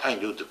course, I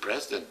knew the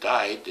president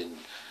died, and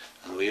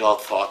we all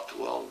thought,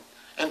 well,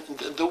 and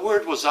the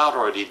word was out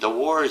already. The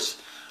war is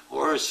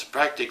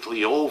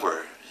practically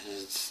over.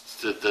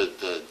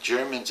 The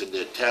Germans and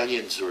the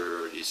Italians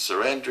were already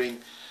surrendering,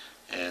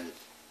 and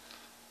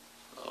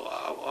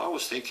I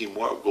was thinking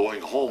more of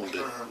going home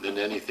than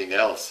anything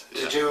else.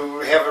 Yeah. Did you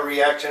have a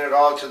reaction at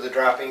all to the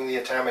dropping the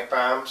atomic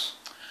bombs?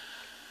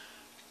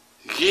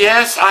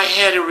 Yes, I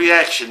had a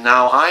reaction.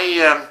 Now,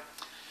 I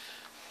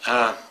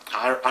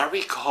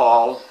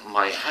recall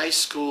my high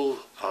school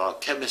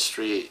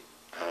chemistry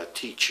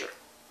teacher.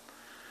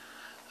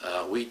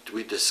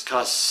 We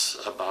discuss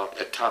about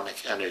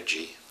atomic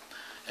energy,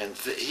 and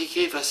he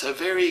gave us a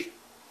very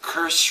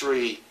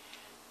cursory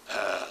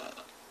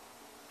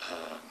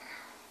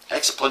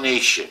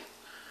explanation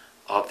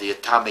of the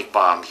atomic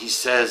bomb. He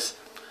says,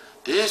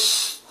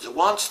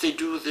 once they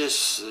do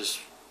this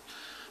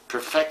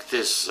perfect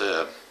this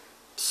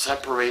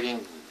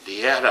separating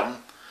the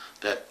atom,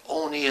 that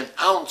only an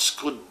ounce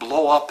could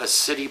blow up a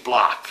city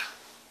block.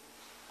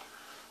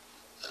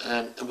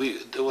 And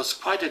there was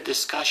quite a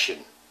discussion.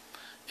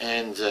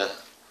 And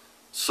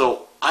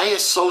so I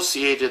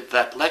associated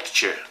that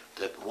lecture,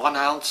 that 1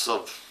 ounce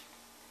of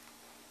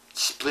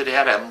split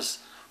atoms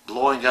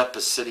blowing up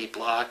a city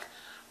block,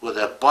 with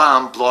a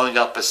bomb blowing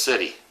up a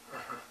city.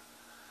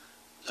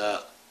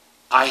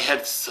 I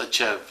had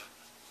such a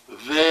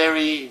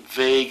very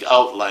vague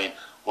outline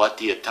what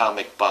the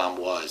atomic bomb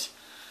was.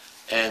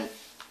 And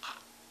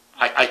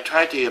I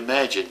tried to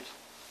imagine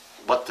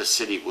what the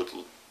city would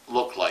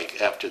look like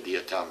after the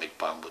atomic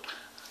bomb would.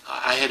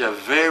 I had a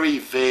very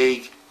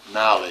vague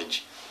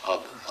knowledge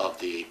of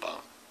the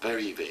bomb.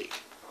 Very vague.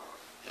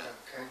 Yeah.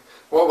 Okay.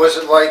 What was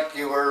it like?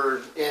 You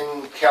were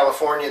in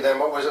California then.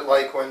 What was it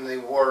like when the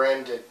war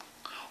ended?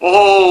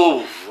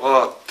 Oh,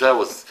 that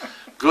was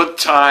good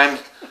time.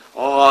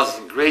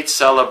 Oh, great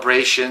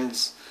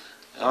celebrations.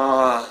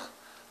 At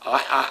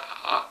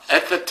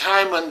the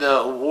time when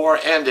the war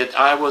ended,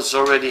 I was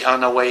already on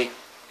the way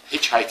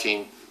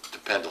hitchhiking to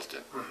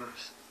Pendleton,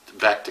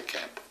 back to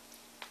camp,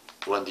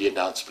 when the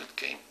announcement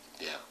came.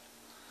 Yeah.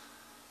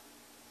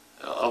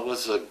 It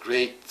was a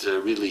great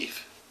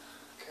relief.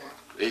 Okay.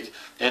 Great.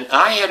 And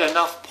I had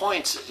enough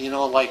points, you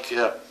know, like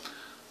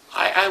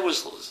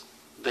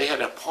they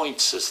had a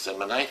point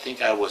system, and I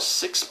think I was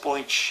 6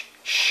 points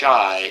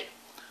shy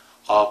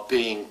of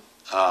being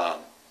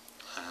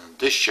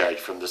discharged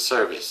from the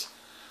service.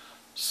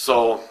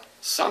 So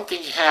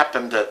something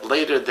happened that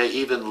later they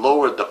even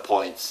lowered the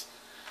points,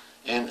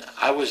 and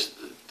I was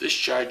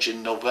discharged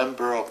in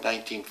November of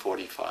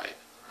 1945.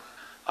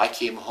 I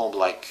came home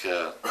like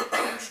a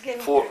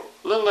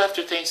little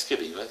after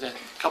Thanksgiving, wasn't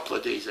it? A couple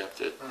of days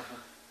after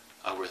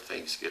our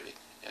Thanksgiving.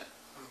 Yeah.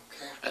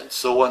 Okay. And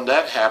so when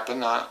that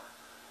happened,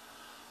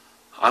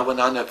 I went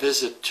on a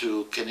visit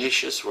to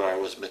Canisius, where I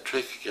was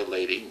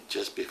matriculating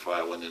just before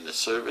I went into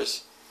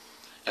service,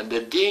 and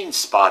the dean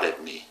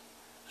spotted me.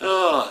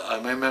 Oh, I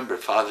remember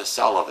Father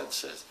Sullivan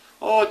says,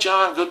 "Oh,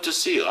 John, good to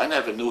see you." I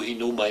never knew he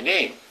knew my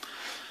name.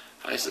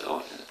 I said,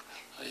 "Oh,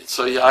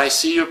 so I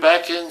see you're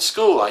back in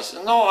school." I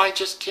said, "No, I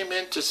just came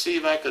in to see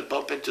if I could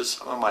bump into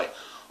some of my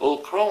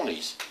old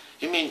cronies."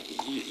 "You mean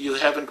you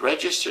haven't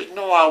registered?"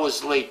 "No, I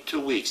was late 2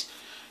 weeks."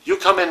 "You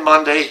come in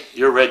Monday,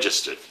 you're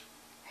registered."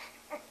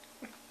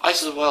 I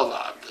said, "Well,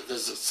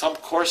 there's some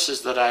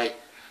courses that I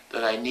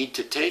need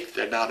to take.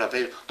 They're not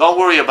available." "Don't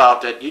worry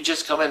about that. You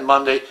just come in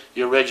Monday.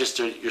 You're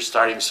registered. You're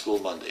starting school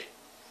Monday."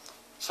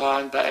 So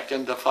I'm back,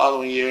 and the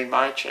following year in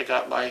March, I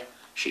got my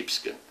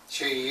sheepskin.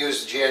 So you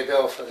used the GI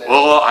Bill for that?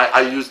 Well,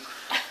 I used,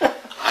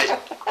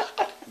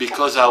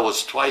 because I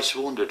was twice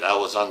wounded, I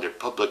was under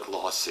Public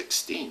Law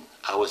 16.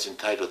 I was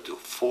entitled to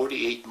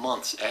 48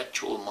 months,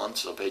 actual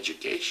months of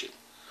education.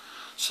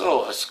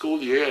 So a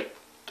school year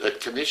at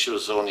Canisius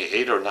was only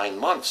 8 or 9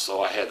 months,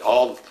 so I had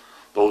all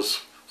those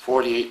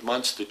 48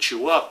 months to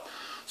chew up.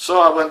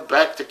 So I went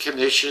back to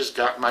Canisius,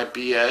 got my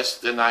BS,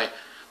 then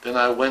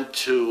I went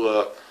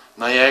to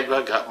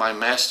Niagara, got my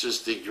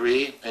master's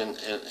degree in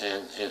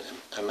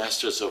a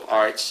Master's of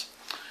Arts.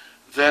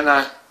 Then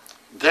I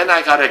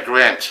got a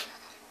grant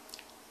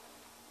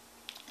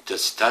to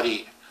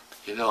study.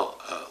 You know,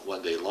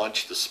 when they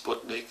launched the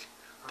Sputnik,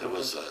 there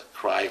was a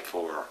cry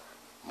for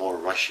more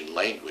Russian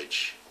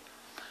language.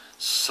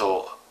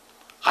 So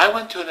I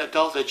went to an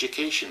adult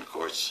education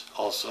course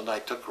also, and I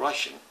took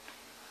Russian.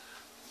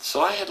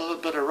 So I had a little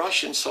bit of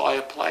Russian, so I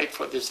applied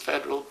for this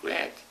federal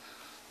grant.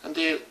 And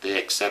they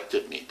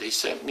accepted me. They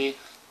sent me,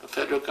 the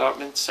federal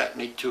government sent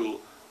me to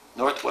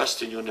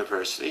Northwestern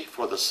University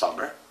for the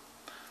summer.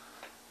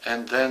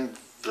 And then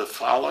the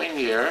following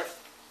year,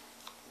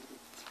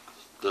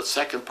 the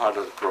second part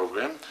of the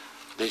program,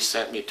 they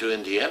sent me to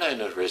Indiana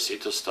University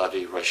to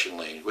study Russian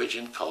language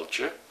and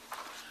culture.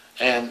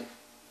 And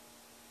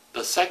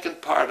the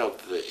second part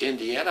of the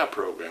Indiana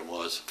program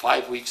was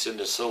 5 weeks in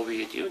the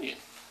Soviet Union.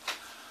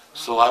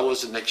 So I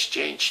was an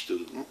exchange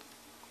student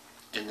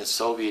in the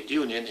Soviet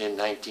Union in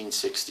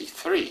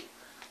 1963.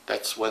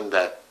 That's when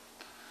the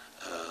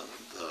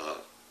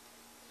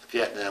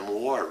Vietnam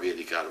War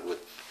really got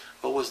with.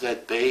 What was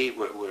that bay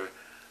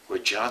where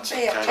Johnson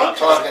kind of...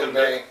 Tonawanda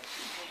Bay.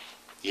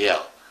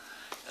 Yeah.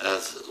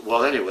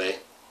 Well, anyway,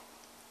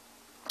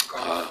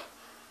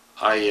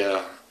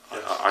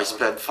 I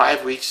spent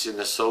 5 weeks in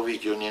the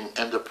Soviet Union,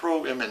 and the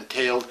program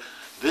entailed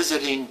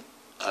visiting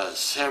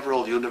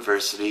several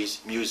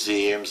universities,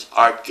 museums,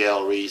 art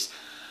galleries,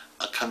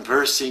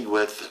 conversing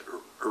with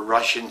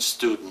Russian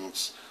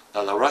students.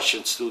 Now, the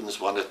Russian students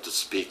wanted to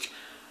speak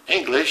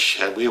English,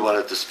 and we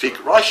wanted to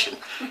speak Russian,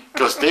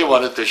 because they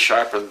wanted to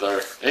sharpen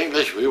their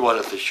English, we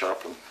wanted to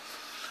sharpen.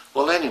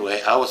 Well,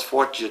 anyway, I was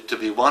fortunate to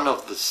be one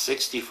of the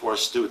 64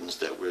 students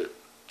that were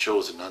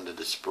chosen under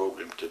this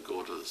program to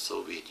go to the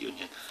Soviet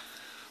Union.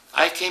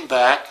 I came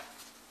back,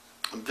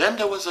 and then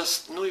there was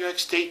a New York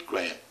State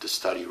grant to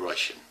study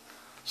Russian.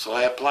 So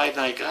I applied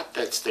and I got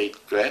that state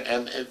grant,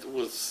 and it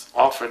was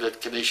offered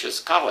at Canisius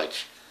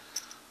College.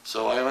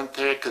 So I went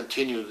there,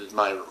 continued with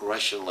my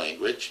Russian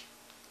language,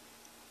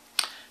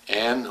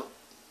 and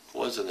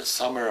was in the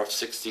summer of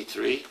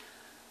 '63.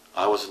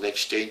 I was an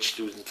exchange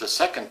student the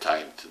second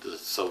time to the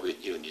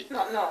Soviet Union.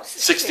 No,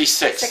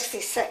 66.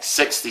 66.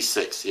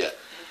 66, yeah.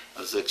 I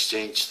was an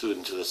exchange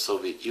student to the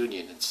Soviet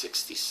Union in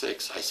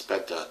 '66. I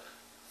spent the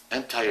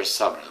entire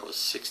summer, it was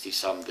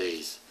 60-some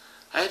days.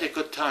 I had a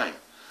good time.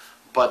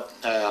 But,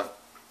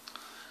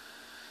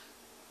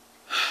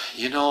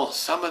 you know,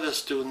 some of the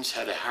students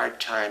had a hard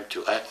time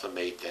to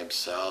acclimate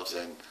themselves,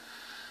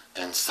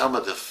 and some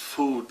of the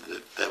food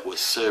that was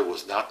served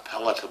was not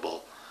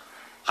palatable.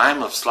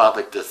 I'm of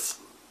Slavic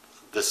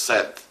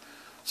descent,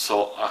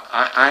 so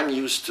I'm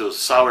used to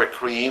sour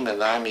cream,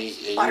 and I'm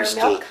used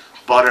to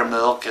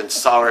buttermilk and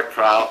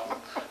sauerkraut,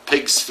 and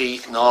pig's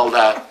feet and all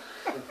that.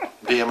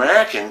 The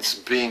Americans,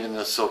 being in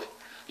the Soviet,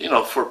 you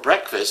know, for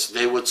breakfast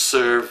they would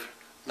serve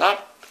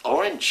not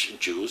orange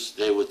juice,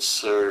 they would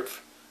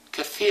serve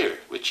kefir,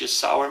 which is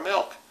sour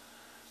milk,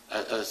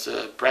 as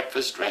a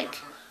breakfast drink.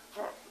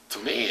 To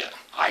me,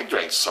 I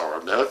drank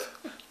sour milk,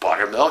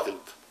 buttermilk, it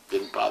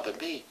didn't bother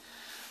me.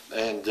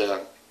 And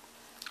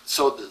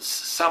so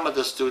some of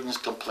the students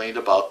complained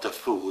about the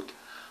food,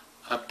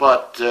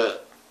 but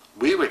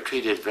we were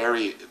treated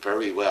very,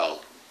 very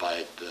well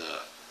by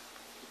the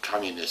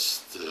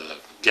communist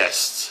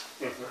guests,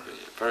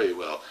 very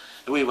well.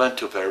 And we went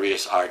to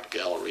various art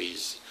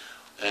galleries,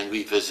 and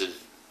we visited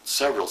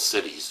several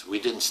cities. We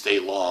didn't stay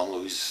long.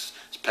 We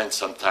spent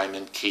some time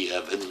in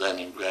Kiev, in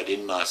Leningrad,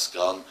 in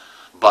Moscow, in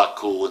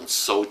Baku, and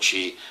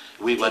Sochi.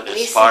 We went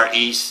as far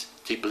east,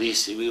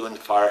 Tbilisi. We went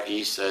far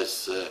east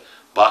as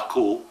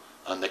Baku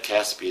on the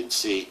Caspian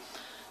Sea.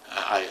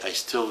 I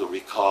still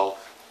recall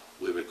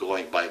we were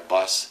going by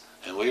bus,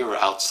 and we were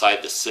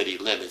outside the city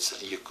limits,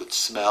 and you could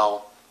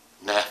smell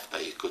naphtha,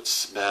 you could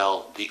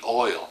smell the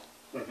oil.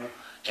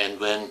 And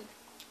when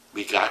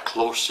we got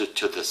closer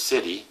to the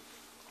city,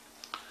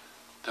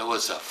 there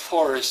was a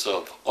forest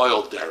of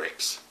oil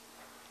derricks,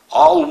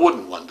 all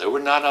wooden ones. They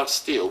were not of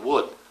steel,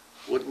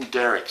 wooden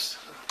derricks.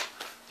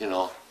 You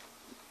know,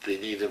 they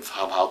needed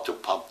somehow to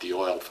pump the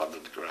oil from the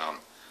ground.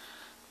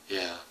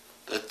 Yeah,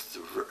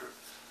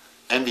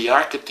 and the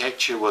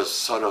architecture was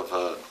sort of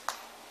a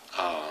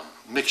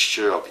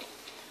mixture of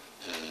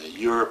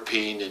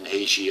European and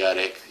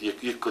Asiatic.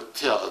 You could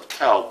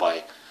tell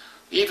by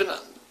even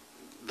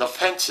the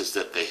fences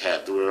that they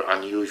had were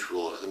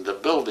unusual, and the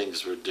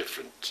buildings were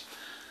different.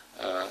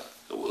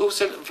 It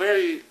was a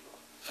very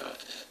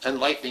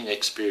enlightening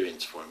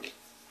experience for me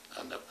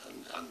on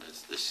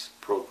these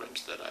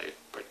programs that I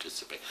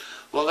participate.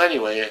 Well,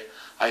 anyway,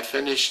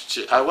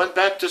 I went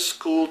back to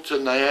school to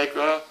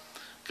Niagara,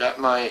 got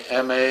my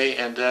MA,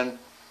 and then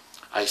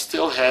I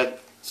still had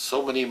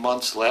so many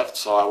months left,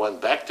 so I went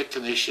back to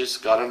Canisius,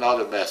 got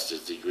another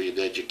master's degree in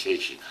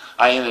education.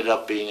 I ended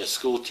up being a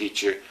school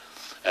teacher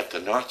at the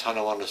North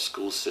Tonawanda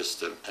school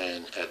system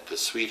and at the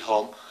Sweet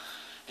Home,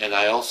 and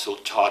I also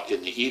taught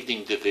in the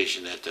evening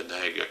division at the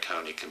Niagara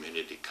County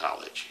Community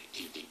College,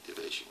 evening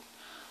division.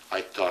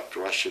 I taught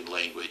Russian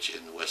language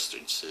in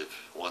Western Civ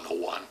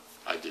 101.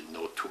 I didn't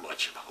know too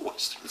much about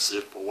Western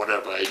Civ, but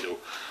whatever I knew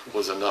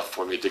was enough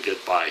for me to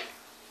get by.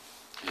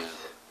 Yeah.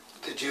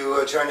 Did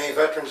you join any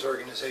veterans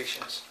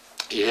organizations?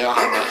 Yeah,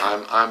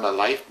 I'm a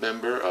life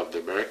member of the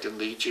American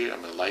Legion.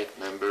 I'm a life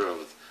member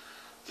of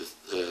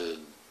the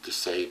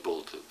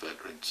disabled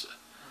veterans,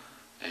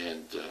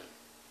 and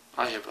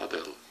I have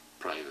other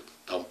private.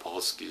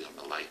 Dumpolsky,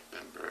 I'm a life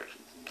member.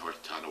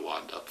 North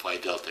Tonawanda, Phi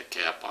Delta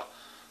Kappa,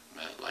 I'm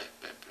a life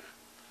member.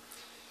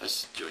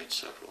 I've joined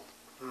several.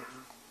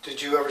 Did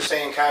you ever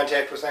stay in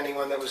contact with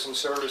anyone that was in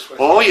service with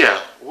Oh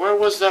yeah, where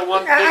was that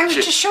one I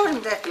picture? just showed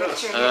him that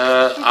picture.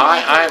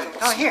 I'm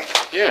Oh, here.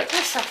 here.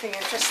 Here's something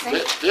interesting.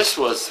 This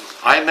was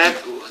I met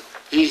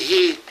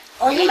he.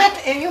 Oh, you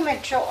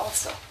met Joe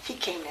also. He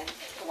came in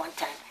one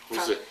time.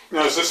 Who's from- it?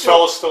 Now, is this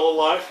fellow still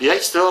alive? Yeah,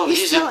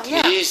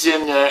 Yeah. he's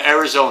in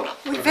Arizona.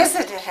 We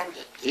visited him.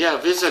 Yeah,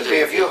 visited.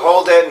 Okay, if you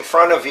hold that in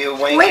front of you,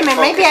 Wayne Wait a can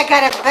minute, maybe I focus.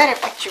 got a better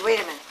picture. Wait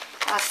a minute.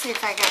 I'll see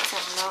if I got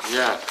something else.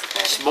 Yeah,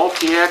 Better.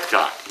 Smokey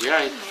Adcock.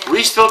 Yeah,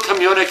 we still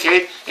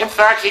communicate. In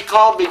fact, he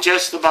called me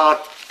just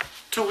about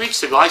 2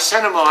 weeks ago. I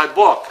sent him my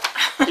book.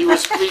 He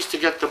was pleased to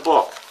get the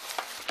book.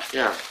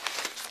 Yeah.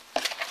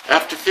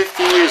 After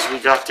 50 years, we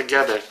got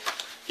together.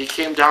 He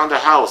came down the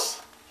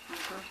house.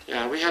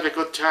 Yeah, we had a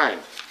good time.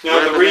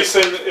 Now, the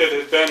reason it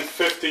had been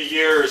 50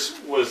 years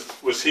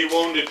was he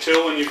wounded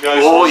too, and you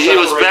guys Oh, were he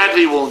was separated?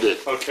 badly wounded.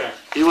 Okay.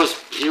 He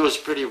was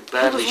pretty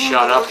badly He was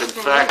shot up. wounded. In He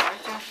was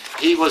fact, wounded.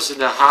 he was in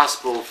the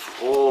hospital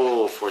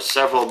for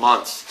several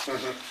months.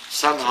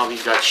 Somehow he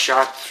got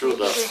shot through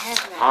the They have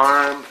that.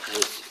 arm,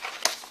 his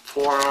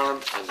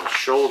forearm, and the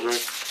shoulder.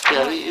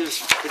 Yeah, he was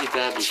pretty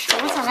badly shot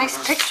There was a up. nice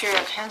picture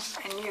of him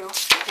and you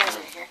together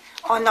here.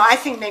 Oh, no, I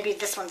think maybe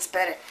this one's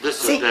better. This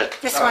is See, it.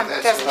 this Oh, one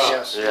that's- doesn't,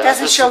 yes. Yeah,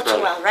 doesn't this is show too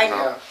better. well, right?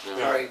 No.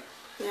 Yeah, right.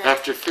 Yeah.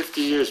 After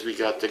 50 years, we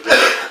got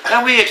together.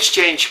 And we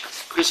exchanged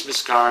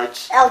Christmas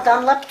cards. Al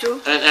Dunlap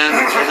too. And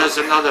there's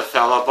another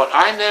fella, but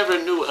I never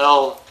knew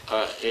L.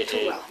 Too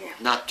well, yeah.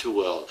 Not too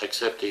well,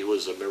 except he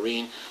was a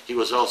Marine. He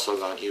was also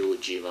on Iwo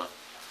Jima.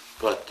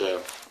 But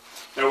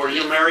Now, were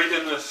you married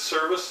in the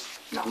service?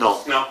 no,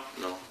 No.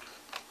 no.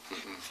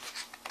 Mm-mm.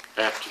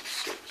 After the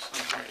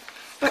service. Right.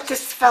 But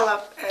this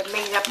fella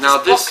made up Now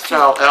this this book,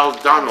 fellow, too. L. That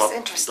was Dunlop,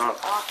 interesting.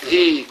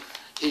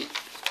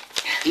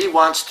 he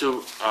wants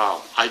to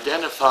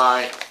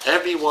identify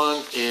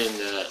everyone in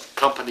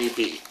Company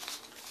B.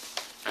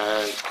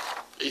 And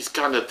he's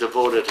kind of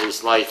devoted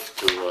his life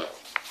to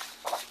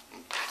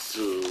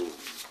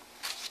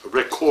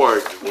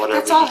record whatever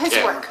That's all he his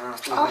can. work.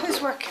 All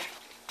his work.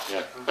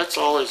 Yeah, that's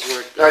all his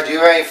work. Now, do you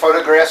have any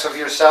photographs of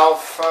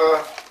yourself?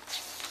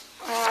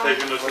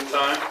 Taken at the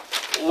time?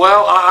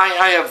 Well, I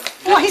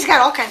have. Well, he's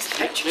got all kinds of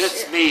pictures.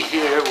 This me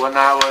here when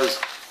I was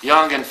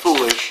young and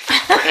foolish.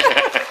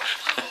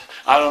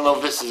 I don't know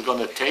if this is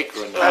going to take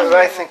or not.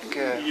 I think,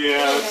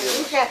 Yeah.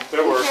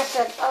 There were.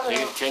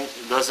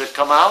 Does it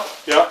come out?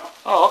 Yeah.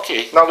 Oh,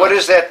 okay. now what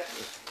is that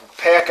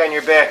pack on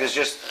your back? Is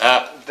just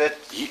that,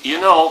 You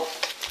know,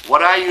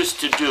 what I used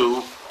to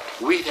do,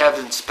 we'd have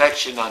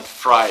inspection on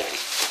Friday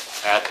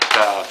at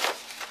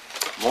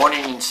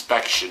morning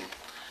inspection,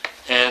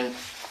 and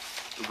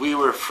we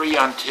were free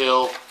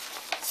until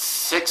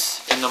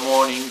 6 in the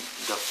morning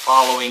the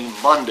following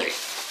Monday.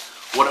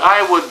 What I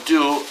would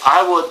do,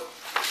 I would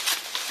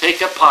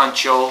take a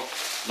poncho,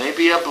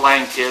 maybe a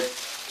blanket,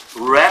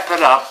 wrap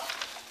it up,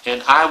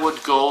 and I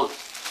would go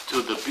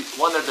to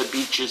one of the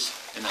beaches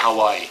in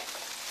Hawaii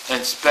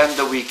and spend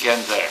the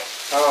weekend there.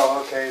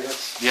 oh, okay,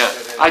 that's. Yeah,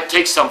 I'd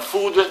take some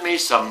food with me,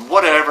 some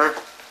whatever,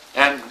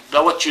 and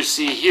what you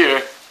see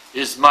here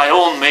is my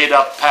own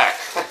made-up pack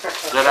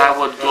that I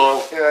would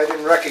go. Yeah, I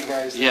didn't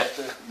recognize Yeah,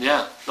 that.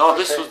 yeah. No,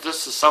 this Okay. is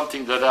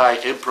something that I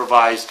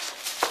improvised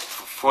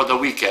for the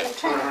weekend. I'm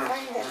trying to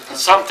find it.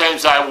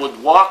 Sometimes I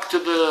would walk to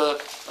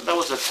that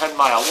was a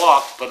 10-mile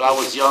walk, but I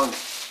was young,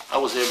 I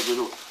was able to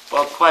do.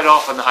 Well, quite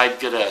often I'd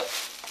get a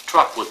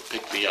truck would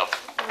pick me up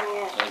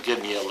Yeah. and give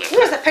me a lift.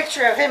 Here's a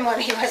picture of him when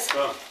he was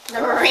Oh.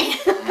 the Marine.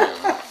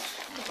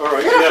 All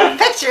right. Beautiful Yeah.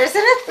 picture,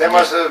 isn't it? That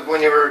must have,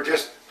 when you were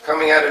just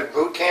coming out of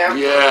boot camp?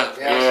 Yeah,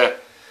 Yes.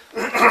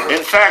 yeah.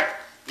 In fact,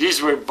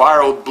 these were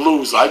borrowed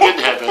blues. I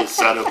didn't have a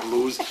set of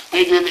blues.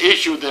 They didn't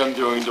issue them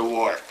during the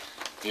war.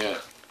 Yeah.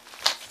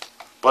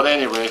 But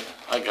anyway,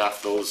 I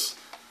got those.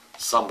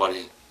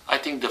 Somebody, I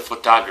think the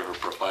photographer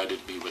provided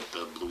me with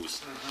the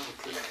blues.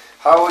 Yeah.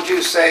 How would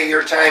you say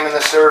your time in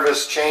the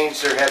service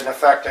changed or had an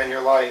effect on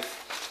your life?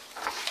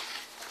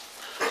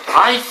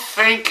 I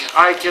think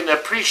I can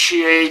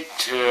appreciate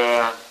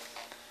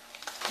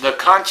the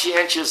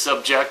conscientious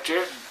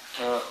objector,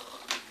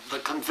 the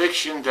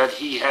conviction that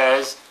he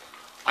has.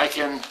 I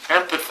can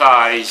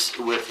empathize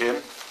with him.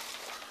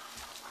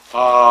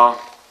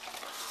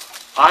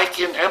 I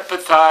can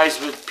empathize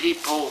with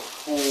people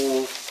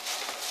who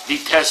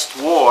detest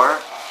war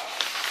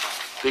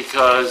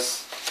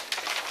because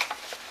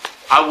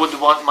I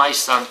wouldn't want my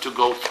son to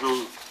go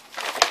through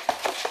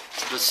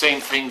the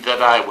same thing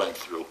that I went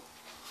through.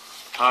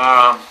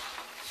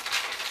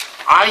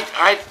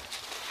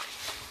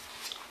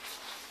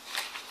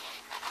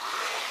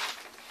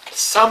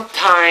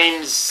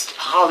 sometimes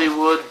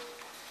Hollywood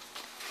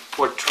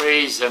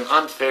portrays an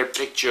unfair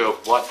picture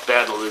of what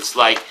battle is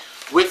like,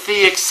 with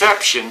the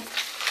exception,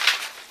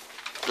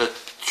 the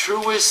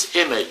truest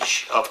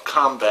image of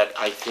combat,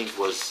 I think,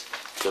 was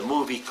the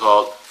movie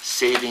called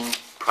Saving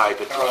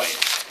Private Ryan.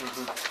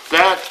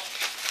 That,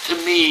 to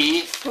me,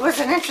 It was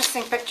an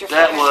interesting picture. for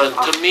that me. was,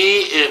 Oh, to me,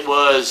 it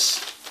was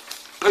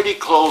pretty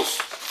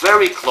close,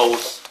 very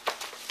close,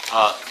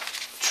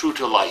 true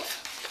to life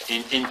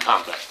in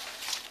combat.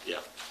 Yeah.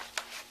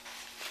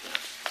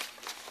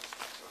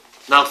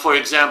 Now, for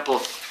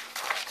example,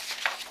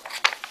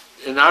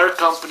 in our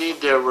company,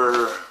 there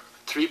were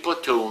 3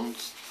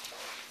 platoons,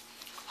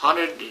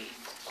 100,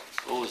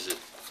 what was it,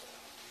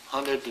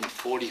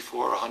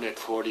 144 or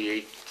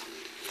 148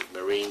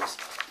 Marines.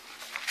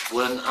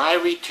 When I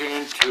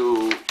returned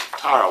to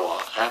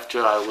Tarawa,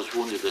 after I was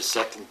wounded the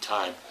second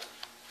time,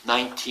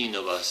 19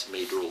 of us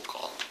made roll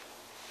call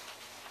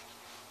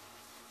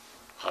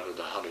out of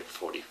the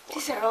 144.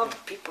 These are all the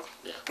people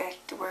Yeah.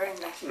 that were in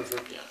the,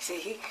 Yeah.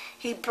 see,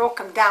 he broke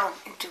them down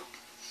into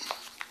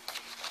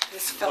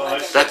this fella. I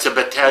that- see. That's a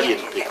battalion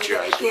Yeah, picture,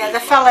 I believe. Yeah,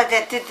 the fella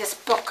that did this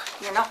book,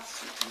 you know,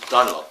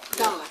 Dunlop.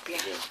 Dunlop, yeah.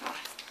 Yeah.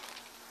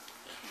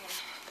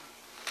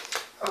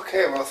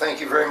 Okay, well, thank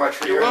you very much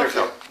for You're your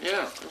interview. welcome.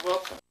 Yeah, you're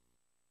welcome.